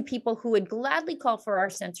to people who would gladly call for our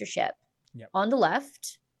censorship Yep. on the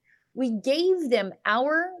left. We gave them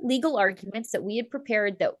our legal arguments that we had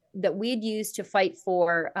prepared, that we had used to fight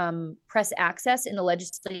for press access in the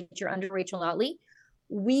legislature under Rachel Notley.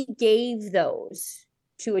 We gave those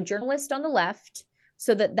to a journalist on the left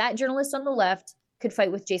so that that journalist on the left could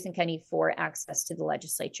fight with Jason Kenney for access to the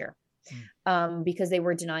legislature, because they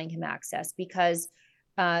were denying him access, because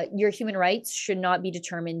your human rights should not be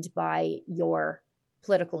determined by your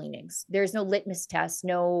political leanings. There's no litmus test,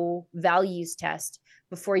 no values test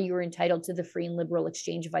before you are entitled to the free and liberal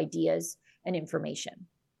exchange of ideas and information.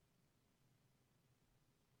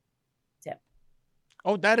 That's it.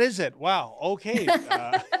 Oh, that is it. Wow. Okay.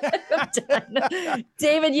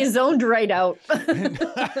 David, you zoned right out.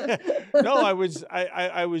 No, I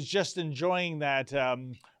was just enjoying that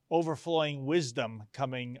overflowing wisdom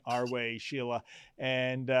coming our way, Sheila.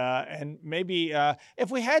 And maybe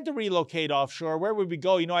if we had to relocate offshore, where would we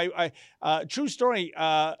go? You know, true story,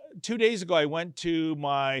 2 days ago, I went to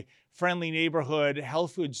my friendly neighborhood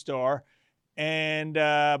health food store, and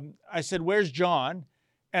I said, "Where's John?"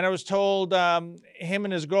 And I was told him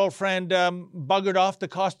and his girlfriend buggered off to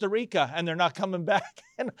Costa Rica and they're not coming back.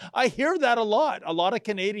 And I hear that a lot. A lot of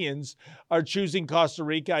Canadians are choosing Costa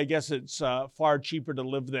Rica. I guess it's far cheaper to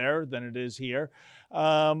live there than it is here.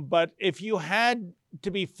 But if you had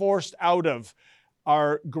to be forced out of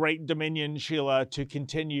our great dominion, Sheila, to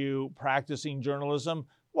continue practicing journalism,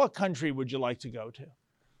 what country would you like to go to?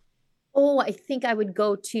 Oh, I think I would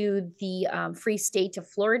go to the free state of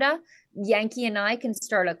Florida. Yankee and I can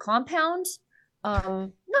start a compound,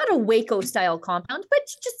 not a Waco style compound, but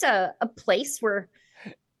just a place where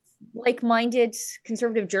like-minded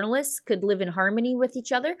conservative journalists could live in harmony with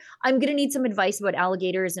each other. I'm going to need some advice about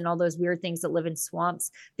alligators and all those weird things that live in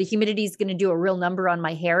swamps. The humidity is going to do a real number on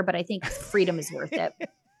my hair, but I think freedom is worth it.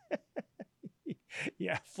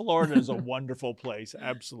 Yeah, Florida is a wonderful place.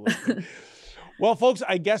 Absolutely. Well, folks,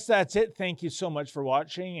 I guess that's it. Thank you so much for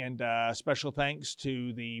watching, and special thanks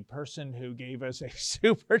to the person who gave us a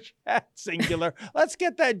super chat, singular. Let's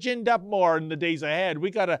get that ginned up more in the days ahead.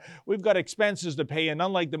 We've got expenses to pay, and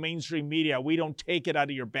unlike the mainstream media, we don't take it out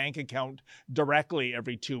of your bank account directly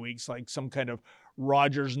every 2 weeks like some kind of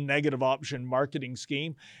Rogers negative option marketing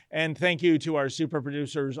scheme. And thank you to our super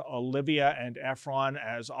producers, Olivia and Efron,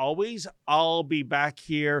 as always. I'll be back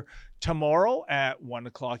here tomorrow at 1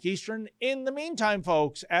 o'clock Eastern. In the meantime,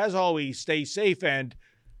 folks, as always, stay safe and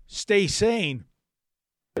stay sane.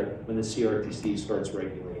 When the CRTC starts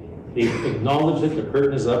regulating, they acknowledge that the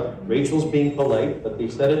curtain is up. Rachel's being polite, but they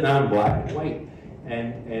said it now in black and white.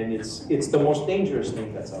 And it's the most dangerous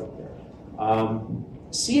thing that's out there.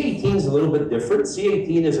 C18 is a little bit different.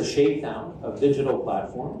 C18 is a shakedown of digital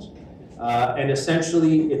platforms. And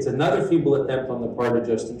essentially, it's another feeble attempt on the part of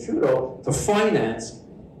Justin Trudeau to finance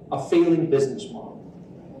a failing business model.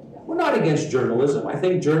 We're not against journalism. I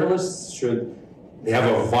think journalists they have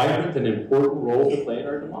a vibrant and important role to play in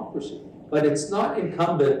our democracy. But it's not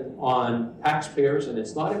incumbent on taxpayers and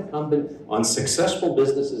it's not incumbent on successful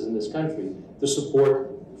businesses in this country to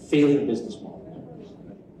support failing business models.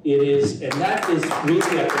 It is, and that is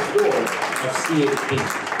really at the core of C18,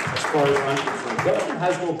 as far as I'm concerned. Government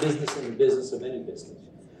has no business in the business of any business.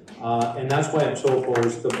 And that's why I'm so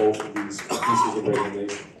opposed to most of these pieces of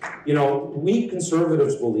regulation. You know, we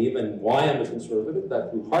conservatives believe, and why I'm a conservative, that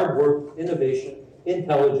through hard work, innovation,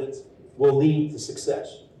 intelligence will lead to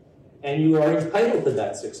success. And you are entitled to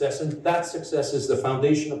that success, and that success is the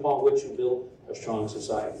foundation upon which you build a strong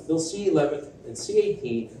society. Bill C11 and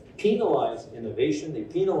C18 penalize innovation, they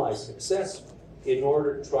penalize success in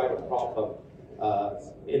order to try to prop up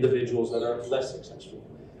individuals that are less successful.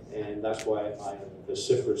 And that's why I am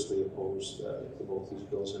vociferously opposed to both these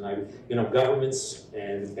bills. And governments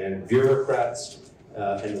and bureaucrats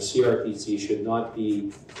and the CRTC should not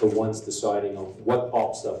be the ones deciding on what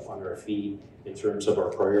pops up on our feed in terms of our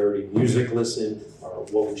priority music listen, or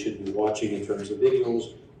what we should be watching in terms of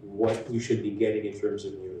videos, what we should be getting in terms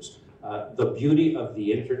of news. The beauty of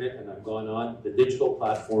the internet, and I've gone on, the digital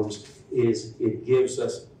platforms, is it gives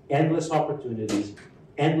us endless opportunities,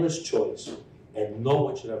 endless choice, and no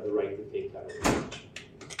one should have the right to take that away.